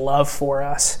his love for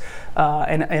us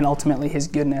and ultimately his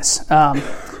goodness. But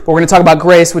we're going to talk about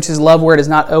grace, which is love where it is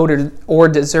not owed or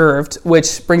deserved,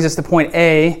 which brings us to point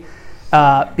A.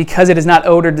 Because it is not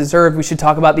owed or deserved, we should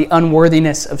talk about the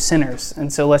unworthiness of sinners.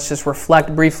 And so let's just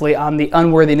reflect briefly on the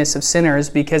unworthiness of sinners,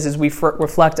 because as we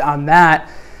reflect on that,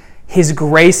 his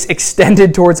grace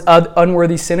extended towards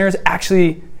unworthy sinners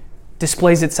actually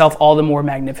displays itself all the more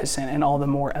magnificent and all the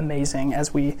more amazing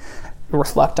as we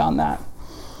reflect on that.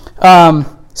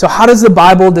 So how does the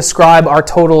Bible describe our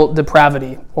total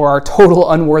depravity or our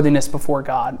total unworthiness before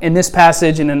God? In this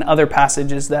passage and in other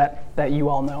passages that you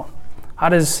all know. How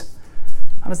does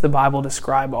the Bible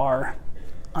describe our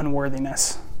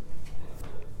unworthiness?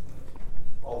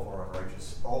 All of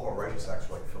our righteous acts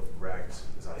are like filthy rags,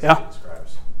 is how Yeah. it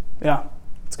describes. Yeah,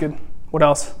 that's good. What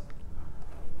else?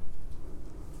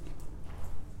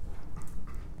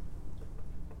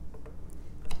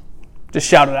 Just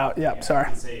shout it out. Yeah, sorry. I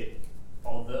can say,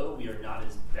 although we are not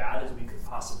as bad as we could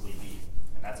possibly be,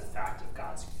 and that's a fact of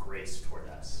God's grace toward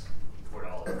us, toward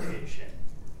all of creation,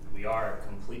 we are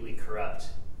completely corrupt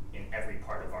in every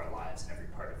part of our lives and every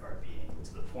part of our being,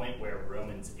 to the point where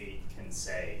Romans 8 can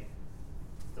say,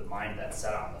 the mind that's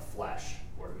set on the flesh,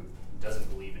 or who doesn't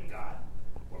believe in God,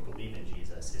 or believe in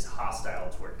Jesus, is hostile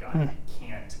toward God and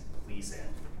can't please him,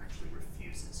 actually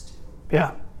refuses to.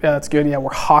 Yeah, that's good. Yeah,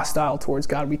 we're hostile towards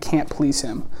God. We can't please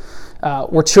him.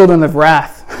 We're children of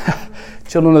wrath,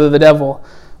 children of the devil.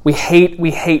 We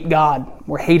hate God.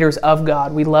 We're haters of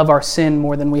God. We love our sin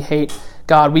more than we hate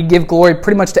God. We give glory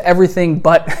pretty much to everything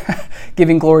but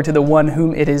giving glory to the one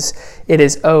whom it is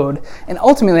owed. And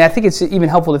ultimately, I think it's even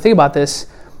helpful to think about this.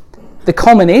 The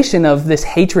culmination of this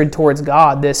hatred towards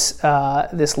God, this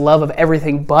love of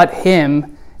everything but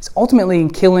him, is ultimately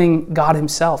in killing God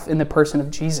himself in the person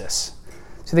of Jesus.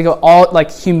 So they go all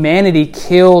like humanity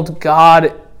killed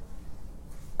God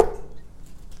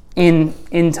in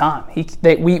time.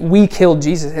 We killed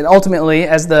Jesus, and ultimately,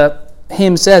 as the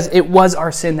hymn says, it was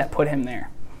our sin that put him there.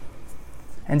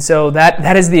 And so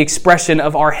that is the expression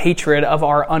of our hatred, of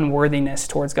our unworthiness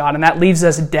towards God, and that leaves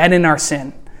us dead in our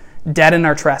sin, dead in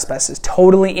our trespasses,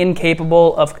 totally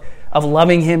incapable of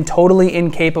loving him, totally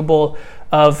incapable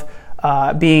of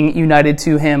being united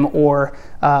to him or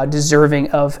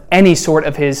deserving of any sort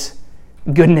of his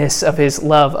goodness, of his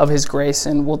love, of his grace,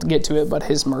 and we'll get to it, but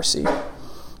his mercy.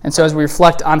 And so as we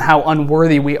reflect on how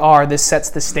unworthy we are, this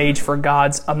sets the stage for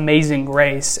God's amazing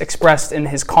grace, expressed in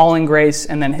his calling grace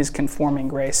and then his conforming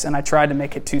grace. And I tried to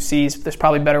make it two C's. There's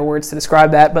probably better words to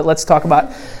describe that, but let's talk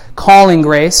about calling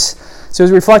grace. So as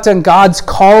we reflect on God's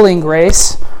calling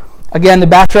grace, again, the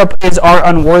backdrop is our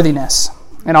unworthiness.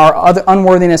 And our other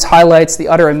unworthiness highlights the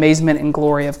utter amazement and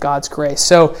glory of God's grace.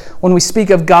 So when we speak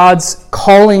of God's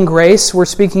calling grace, we're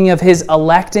speaking of his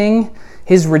electing,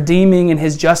 his redeeming, and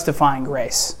his justifying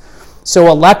grace. So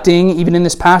electing, even in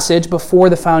this passage,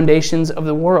 before the foundations of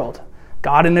the world.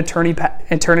 God in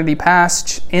eternity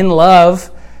past, in love,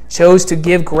 chose to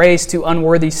give grace to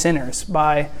unworthy sinners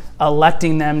by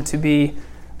electing them to be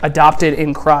adopted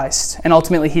in Christ. And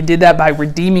ultimately, he did that by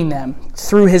redeeming them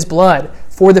through his blood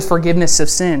for the forgiveness of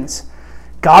sins.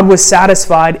 God was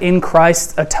satisfied in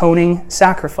Christ's atoning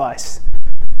sacrifice.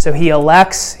 So he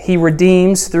elects, he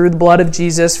redeems through the blood of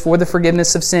Jesus for the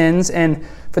forgiveness of sins, and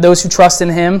for those who trust in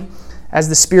him, as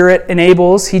the Spirit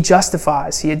enables, he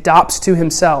justifies, he adopts to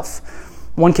himself.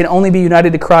 One can only be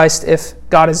united to Christ if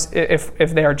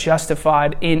they are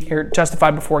justified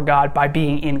before God by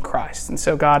being in Christ. And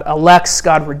so God elects,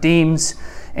 God redeems,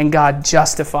 and God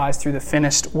justifies through the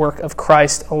finished work of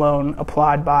Christ alone,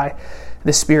 applied by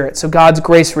the Spirit. So God's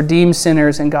grace redeems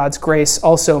sinners, and God's grace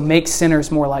also makes sinners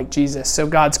more like Jesus. So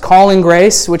God's calling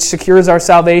grace, which secures our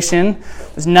salvation,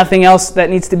 there's nothing else that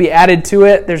needs to be added to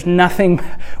it. There's nothing,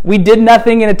 we did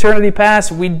nothing in eternity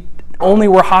past. We only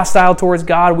were hostile towards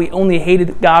God. We only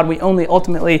hated God. We only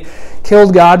ultimately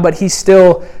killed God, but he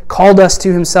still called us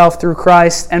to himself through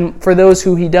Christ. And for those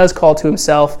who he does call to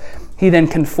himself, he then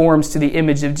conforms to the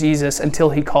image of Jesus until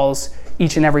he calls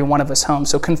each and every one of us home.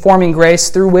 So conforming grace,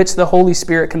 through which the Holy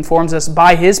Spirit conforms us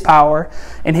by his power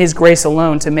and his grace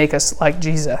alone to make us like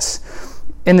Jesus.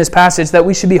 In this passage, that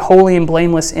we should be holy and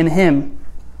blameless in him,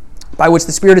 by which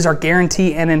the Spirit is our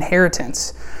guarantee and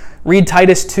inheritance. Read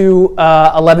Titus 2,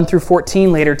 11 through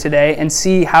 14 later today and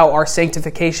see how our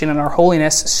sanctification and our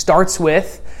holiness starts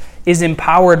with, is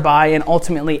empowered by, and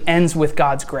ultimately ends with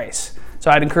God's grace. So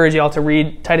I'd encourage you all to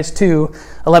read Titus 2,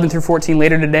 11 through 14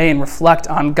 later today and reflect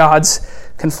on God's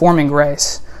conforming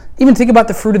grace. Even think about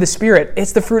the fruit of the Spirit.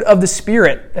 It's the fruit of the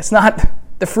Spirit. It's not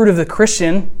the fruit of the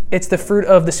Christian. It's the fruit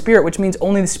of the Spirit, which means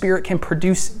only the Spirit can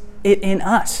produce it in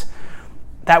us.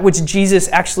 That which Jesus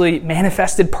actually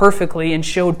manifested perfectly and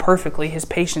showed perfectly, his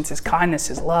patience, his kindness,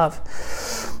 his love,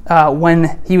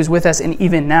 when he was with us and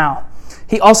even now.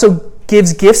 He also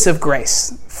gives gifts of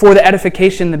grace for the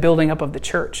edification, the building up of the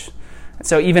church.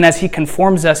 So even as he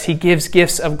conforms us, he gives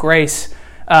gifts of grace,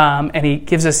 and he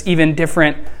gives us even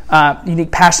different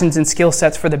unique passions and skill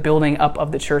sets for the building up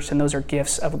of the church, and those are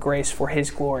gifts of grace for his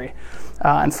glory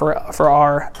and for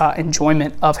our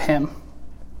enjoyment of him.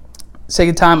 Sake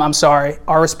of time, I'm sorry.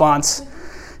 Our response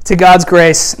to God's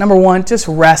grace, number one, just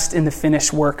rest in the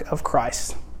finished work of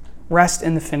Christ. Rest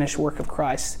in the finished work of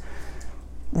Christ.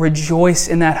 Rejoice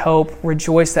in that hope.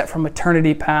 Rejoice that from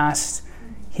eternity past,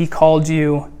 he called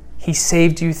you. He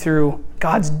saved you through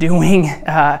God's doing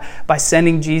by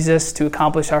sending Jesus to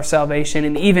accomplish our salvation.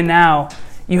 And even now,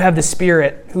 you have the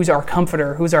Spirit, who's our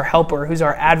comforter, who's our helper, who's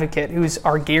our advocate, who's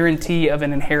our guarantee of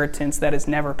an inheritance that is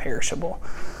never perishable.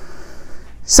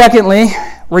 Secondly,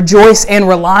 rejoice and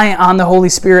rely on the Holy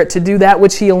Spirit to do that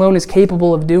which he alone is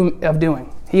capable of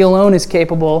doing. He alone is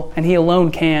capable, and he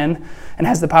alone can and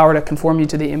has the power to conform you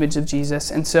to the image of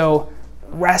Jesus. And so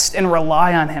rest and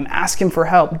rely on him. Ask him for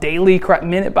help daily,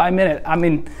 minute by minute. I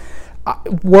mean,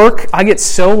 work, I get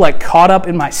so caught up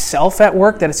in myself at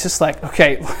work that it's just like,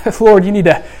 okay, Lord, you need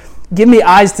to give me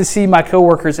eyes to see my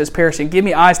coworkers as perishing. Give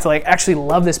me eyes to actually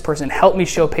love this person. Help me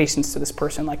show patience to this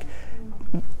person.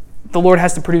 The Lord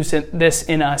has to produce this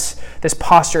in us, this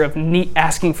posture of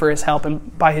asking for his help,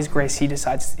 and by his grace, he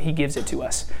decides he gives it to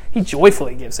us. He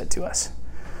joyfully gives it to us.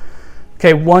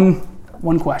 Okay, one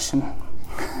question.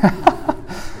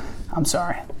 I'm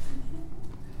sorry.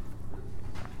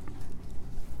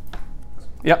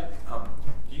 Yep.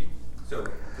 So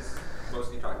this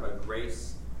mostly talking about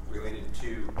grace related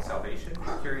to salvation.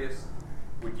 I'm curious,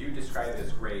 would you describe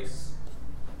as grace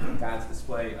God's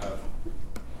display of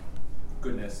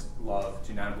goodness, love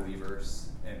to non-believers,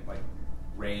 and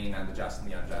rain on the just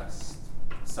and the unjust,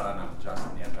 sun on the just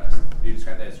and the unjust? Do you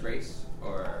describe that as grace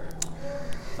or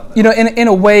something? In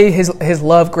a way, his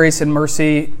love, grace, and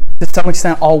mercy to some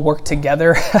extent all work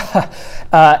together,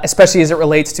 especially as it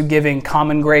relates to giving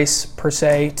common grace per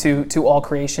se to all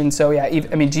creation. So yeah,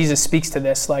 Jesus speaks to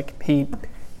this, he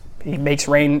makes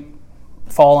rain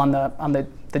fall on the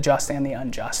just and the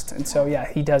unjust. And so, yeah,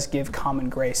 he does give common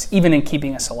grace, even in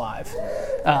keeping us alive.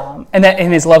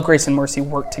 And his love, grace, and mercy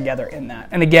work together in that.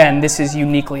 And again, this is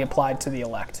uniquely applied to the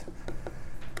elect.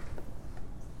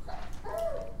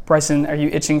 Bryson, are you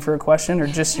itching for a question, or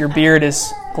just your beard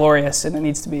is glorious and it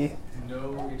needs to be? No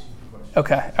itching for questions.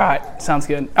 Okay, all right, sounds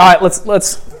good. All right,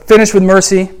 let's finish with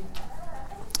mercy.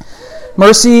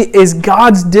 Mercy is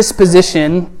God's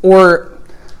disposition, or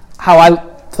how I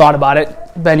thought about it,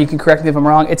 Ben, you can correct me if I'm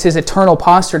wrong, it's his eternal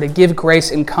posture to give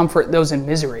grace and comfort those in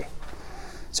misery.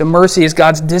 So mercy is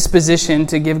God's disposition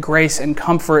to give grace and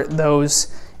comfort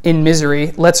those in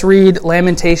misery. Let's read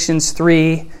Lamentations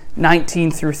 3,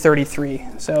 19 through 33.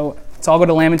 So let's all go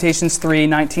to Lamentations 3,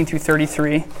 19 through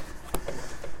 33.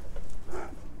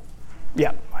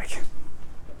 Yeah, Mike.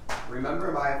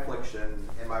 Remember my affliction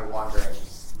and my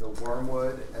wanderings, the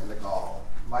wormwood and the gall.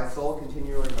 My soul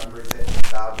continually remembers it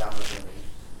and bowed down within me.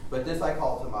 But this I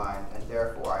call to mind, and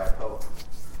therefore I have hope.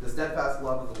 The steadfast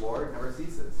love of the Lord never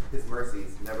ceases. His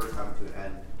mercies never come to an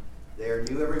end. They are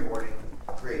new every morning.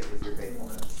 Great is your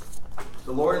faithfulness.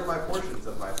 The Lord is my portion,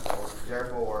 says my soul.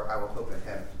 Therefore I will hope in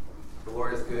him. The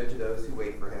Lord is good to those who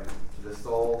wait for him, to the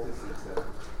soul who seeks him.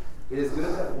 It is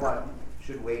good that one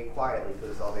should wait quietly for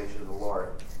the salvation of the Lord.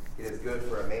 It is good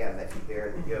for a man that he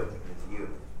bear the yoke in his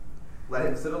youth. Let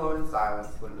him sit alone in silence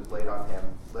when it is laid on him.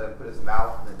 Let him put his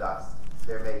mouth in the dust.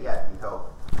 There may yet be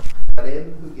hope. Let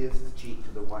him who gives his cheek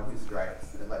to the one who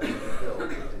strikes, and let him be filled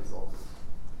with insults.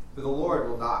 For the Lord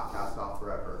will not cast off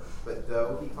forever, but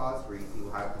though he cause grief, he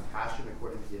will have compassion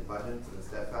according to the abundance of his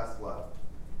steadfast love.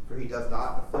 For he does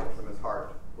not afflict from his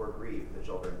heart or grieve the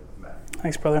children of men.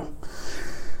 Thanks, brother.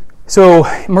 So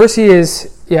mercy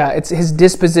is, it's his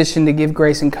disposition to give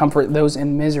grace and comfort those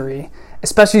in misery,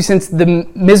 especially since the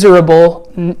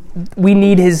miserable, we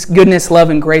need his goodness, love,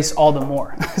 and grace all the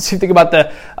more. So you think about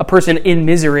a person in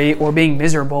misery or being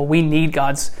miserable, we need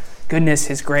God's goodness,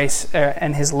 his grace,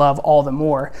 and his love all the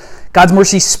more. God's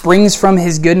mercy springs from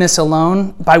his goodness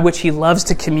alone, by which he loves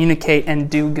to communicate and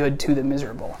do good to the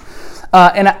miserable.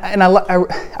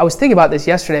 I was thinking about this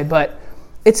yesterday, but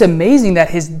it's amazing that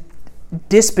his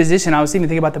disposition, I was even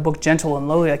thinking about the book Gentle and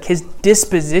Lowly, like his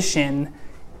disposition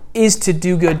is to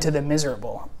do good to the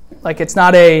miserable. Like there's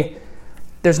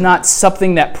not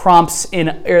something that prompts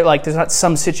there's not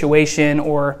some situation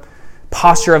or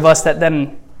posture of us that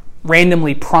then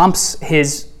randomly prompts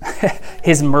his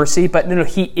mercy, but no,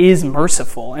 he is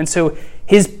merciful. And so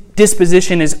his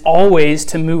disposition is always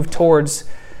to move towards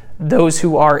those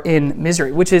who are in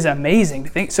misery, which is amazing to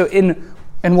think. So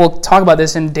and we'll talk about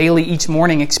this in daily each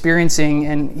morning experiencing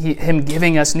and him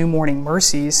giving us new morning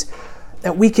mercies,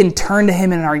 that we can turn to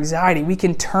him in our anxiety. We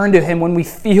can turn to him when we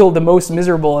feel the most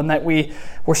miserable and that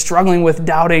we're struggling with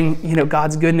doubting,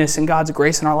 God's goodness and God's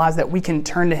grace in our lives, that we can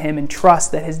turn to him and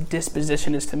trust that his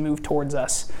disposition is to move towards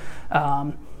us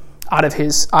out of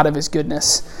his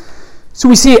goodness. So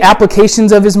we see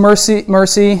applications of his mercy,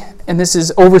 and this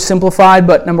is oversimplified,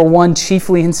 but number one,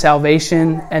 chiefly in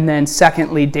salvation, and then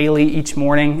secondly, daily each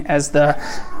morning, as the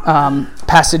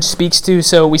passage speaks to.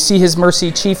 So we see his mercy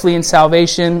chiefly in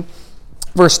salvation.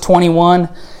 Verse 21,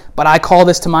 but I call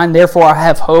this to mind, therefore I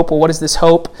have hope. Well, what is this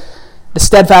hope? The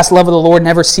steadfast love of the Lord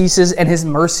never ceases, and his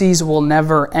mercies will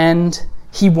never end.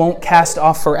 He won't cast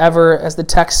off forever, as the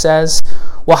text says.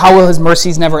 Well, how will his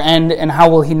mercies never end, and how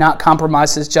will he not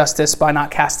compromise his justice by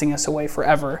not casting us away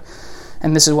forever?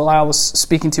 And this is what I was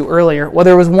speaking to earlier. Well,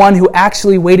 there was one who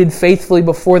actually waited faithfully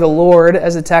before the Lord,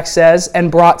 as the text says,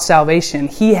 and brought salvation.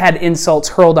 He had insults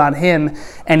hurled on him,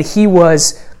 and he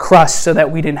was crushed so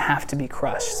that we didn't have to be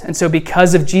crushed. And so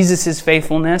because of Jesus'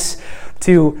 faithfulness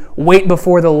to wait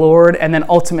before the Lord and then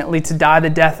ultimately to die the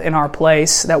death in our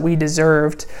place that we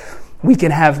deserved, we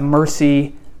can have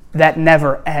mercy that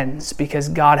never ends, because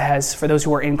God has, for those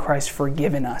who are in Christ,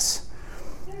 forgiven us.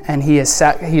 And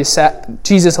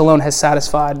Jesus alone has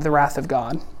satisfied the wrath of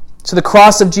God. So the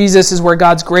cross of Jesus is where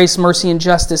God's grace, mercy, and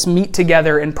justice meet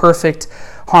together in perfect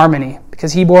harmony.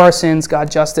 Because he bore our sins,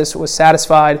 God's justice was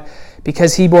satisfied.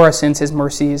 Because he bore our sins, his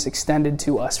mercy is extended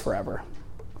to us forever.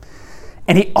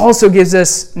 And he also gives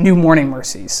us new morning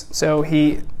mercies. So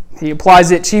he applies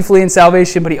it chiefly in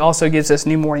salvation, but he also gives us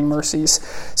new morning mercies.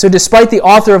 So despite the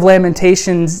author of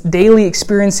Lamentations daily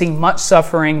experiencing much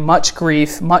suffering, much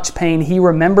grief, much pain, he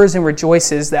remembers and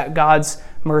rejoices that God's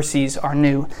mercies are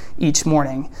new each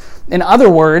morning. In other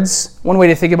words, one way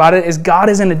to think about it is God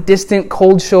isn't a distant,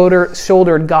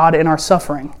 cold-shouldered God in our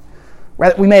suffering.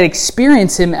 Rather, we may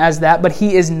experience him as that, but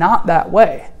he is not that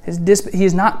way. He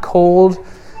is not cold.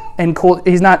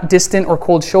 He's not distant or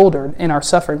cold-shouldered in our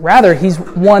suffering. Rather, he's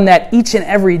one that each and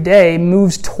every day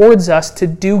moves towards us to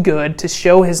do good, to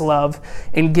show his love,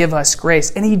 and give us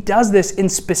grace. And he does this in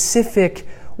specific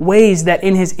ways that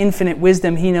in his infinite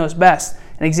wisdom he knows best.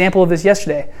 An example of this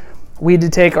yesterday, we had to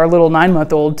take our little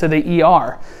 9-month-old to the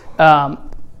ER.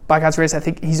 By God's grace, I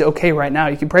think he's okay right now.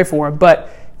 You can pray for him. But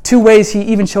 2 ways he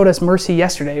even showed us mercy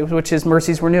yesterday, which his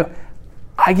mercies were new.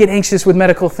 I get anxious with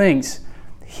medical things.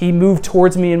 He moved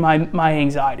towards me in my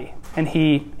anxiety, and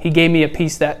he gave me a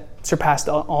peace that surpassed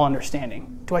all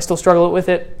understanding. Do I still struggle with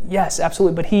it? Yes,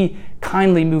 absolutely. But he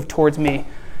kindly moved towards me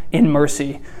in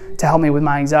mercy to help me with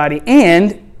my anxiety.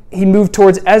 And he moved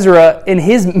towards Ezra in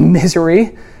his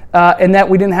misery, and that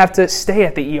we didn't have to stay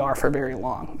at the ER for very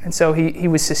long. And so he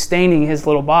was sustaining his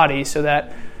little body so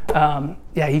that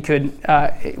he could.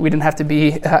 We didn't have to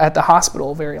be at the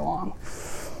hospital very long.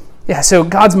 Yeah, so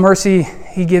God's mercy,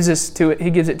 he gives it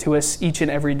to us each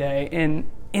and every day in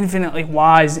infinitely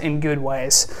wise and good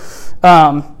ways.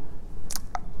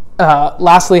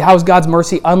 Lastly, how is God's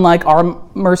mercy unlike our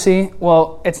mercy?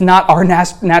 Well, it's not our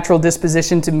natural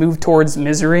disposition to move towards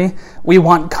misery. We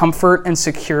want comfort and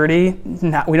security.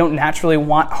 We don't naturally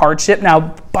want hardship.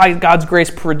 Now, by God's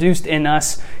grace produced in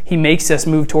us, he makes us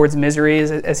move towards misery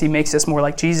as he makes us more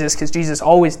like Jesus, because Jesus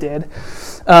always did.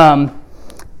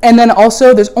 And then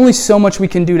also, there's only so much we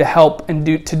can do to help and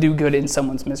to do good in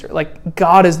someone's misery. Like,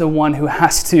 God is the one who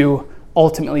has to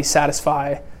ultimately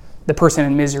satisfy the person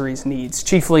in misery's needs,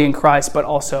 chiefly in Christ, but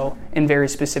also in very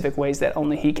specific ways that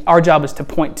only He can. Our job is to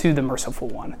point to the merciful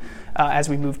one as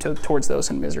we move towards those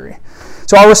in misery.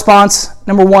 So our response,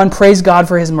 number one, praise God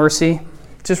for His mercy.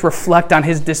 Just reflect on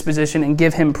His disposition and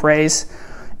give Him praise.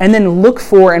 And then look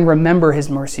for and remember His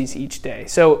mercies each day.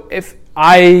 So if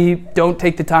I don't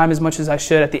take the time as much as I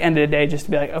should at the end of the day just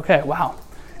to be like, okay, wow,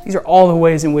 these are all the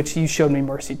ways in which you showed me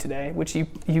mercy today, which you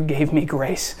gave me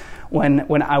grace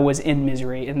when I was in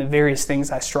misery and the various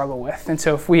things I struggle with. And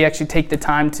so if we actually take the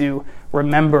time to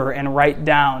remember and write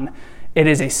down, it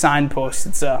is a signpost.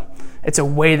 It's a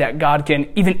way that God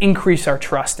can even increase our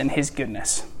trust in His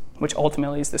goodness, which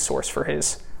ultimately is the source for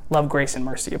His love, grace, and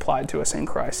mercy applied to us in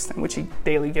Christ, in which He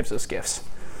daily gives us gifts.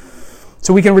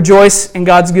 So we can rejoice in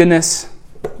God's goodness.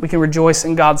 We can rejoice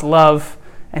in God's love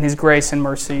and His grace and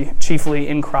mercy, chiefly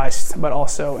in Christ, but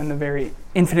also in the very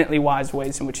infinitely wise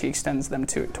ways in which He extends them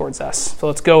towards us. So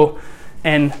let's go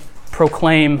and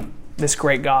proclaim this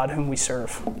great God whom we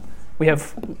serve. We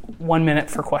have 1 minute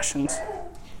for questions.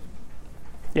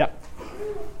 Yep.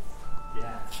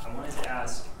 Yeah, I wanted to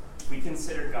ask, we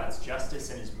consider God's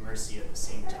justice and His mercy at the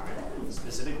same time,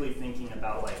 specifically thinking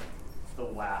about like the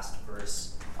last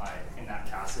verse in that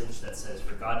passage that says,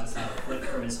 "For God does not afflict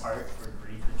from His heart or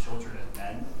grieve the children of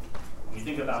men." When we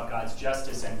think about God's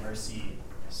justice and mercy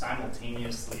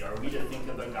simultaneously, are we to think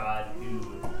of a God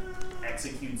who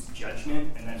executes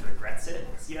judgment and then regrets it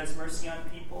because He has mercy on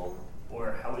people?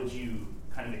 Or how would you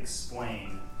kind of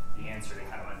explain the answer to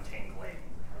kind of untangling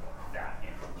that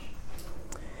image?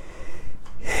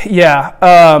 Yeah,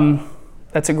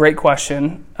 that's a great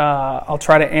question. I'll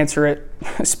try to answer it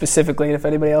specifically if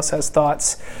anybody else has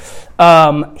thoughts.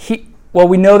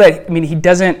 We know that, He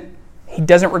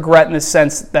doesn't regret in the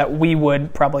sense that we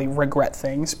would probably regret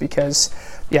things because,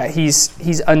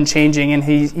 He's unchanging and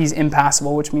He's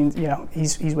impassible, which means,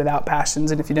 He's without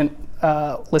passions. And if you didn't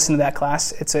listen to that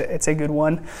class, it's a good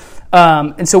one.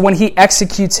 And so when He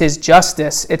executes His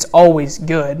justice, it's always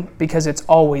good because it's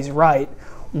always right.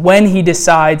 When He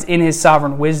decides in His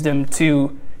sovereign wisdom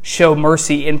to show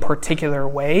mercy in particular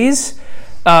ways,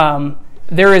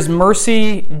 there is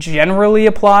mercy generally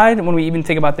applied when we even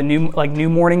think about the new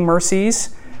morning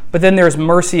mercies, but then there's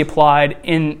mercy applied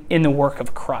in the work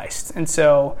of Christ. And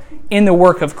so in the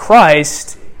work of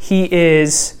Christ, He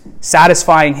is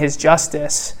satisfying His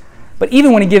justice. But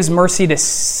even when He gives mercy to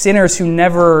sinners who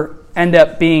never end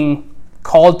up being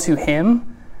called to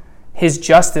Him, His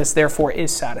justice, therefore,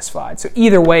 is satisfied. So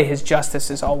either way, His justice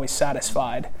is always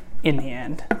satisfied in the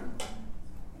end.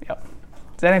 Yep.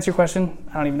 Does that answer your question?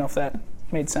 I don't even know if that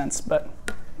made sense, but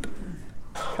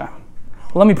okay.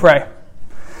 Well, let me pray.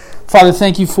 Father,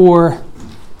 thank You for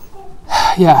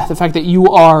the fact that You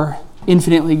are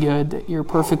infinitely good, that You're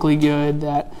perfectly good,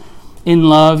 that in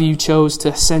love You chose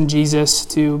to send Jesus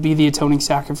to be the atoning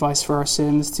sacrifice for our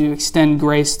sins, to extend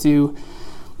grace to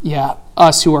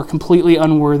us who are completely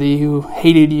unworthy, who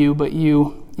hated You, but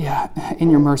You, in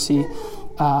Your mercy,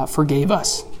 forgave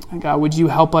us. And God, would You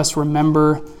help us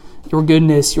remember Your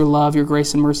goodness, Your love, Your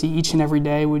grace and mercy each and every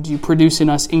day? Would You produce in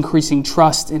us increasing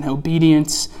trust and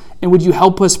obedience? And would You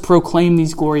help us proclaim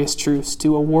these glorious truths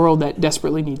to a world that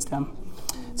desperately needs them?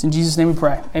 It's in Jesus' name we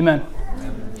pray. Amen.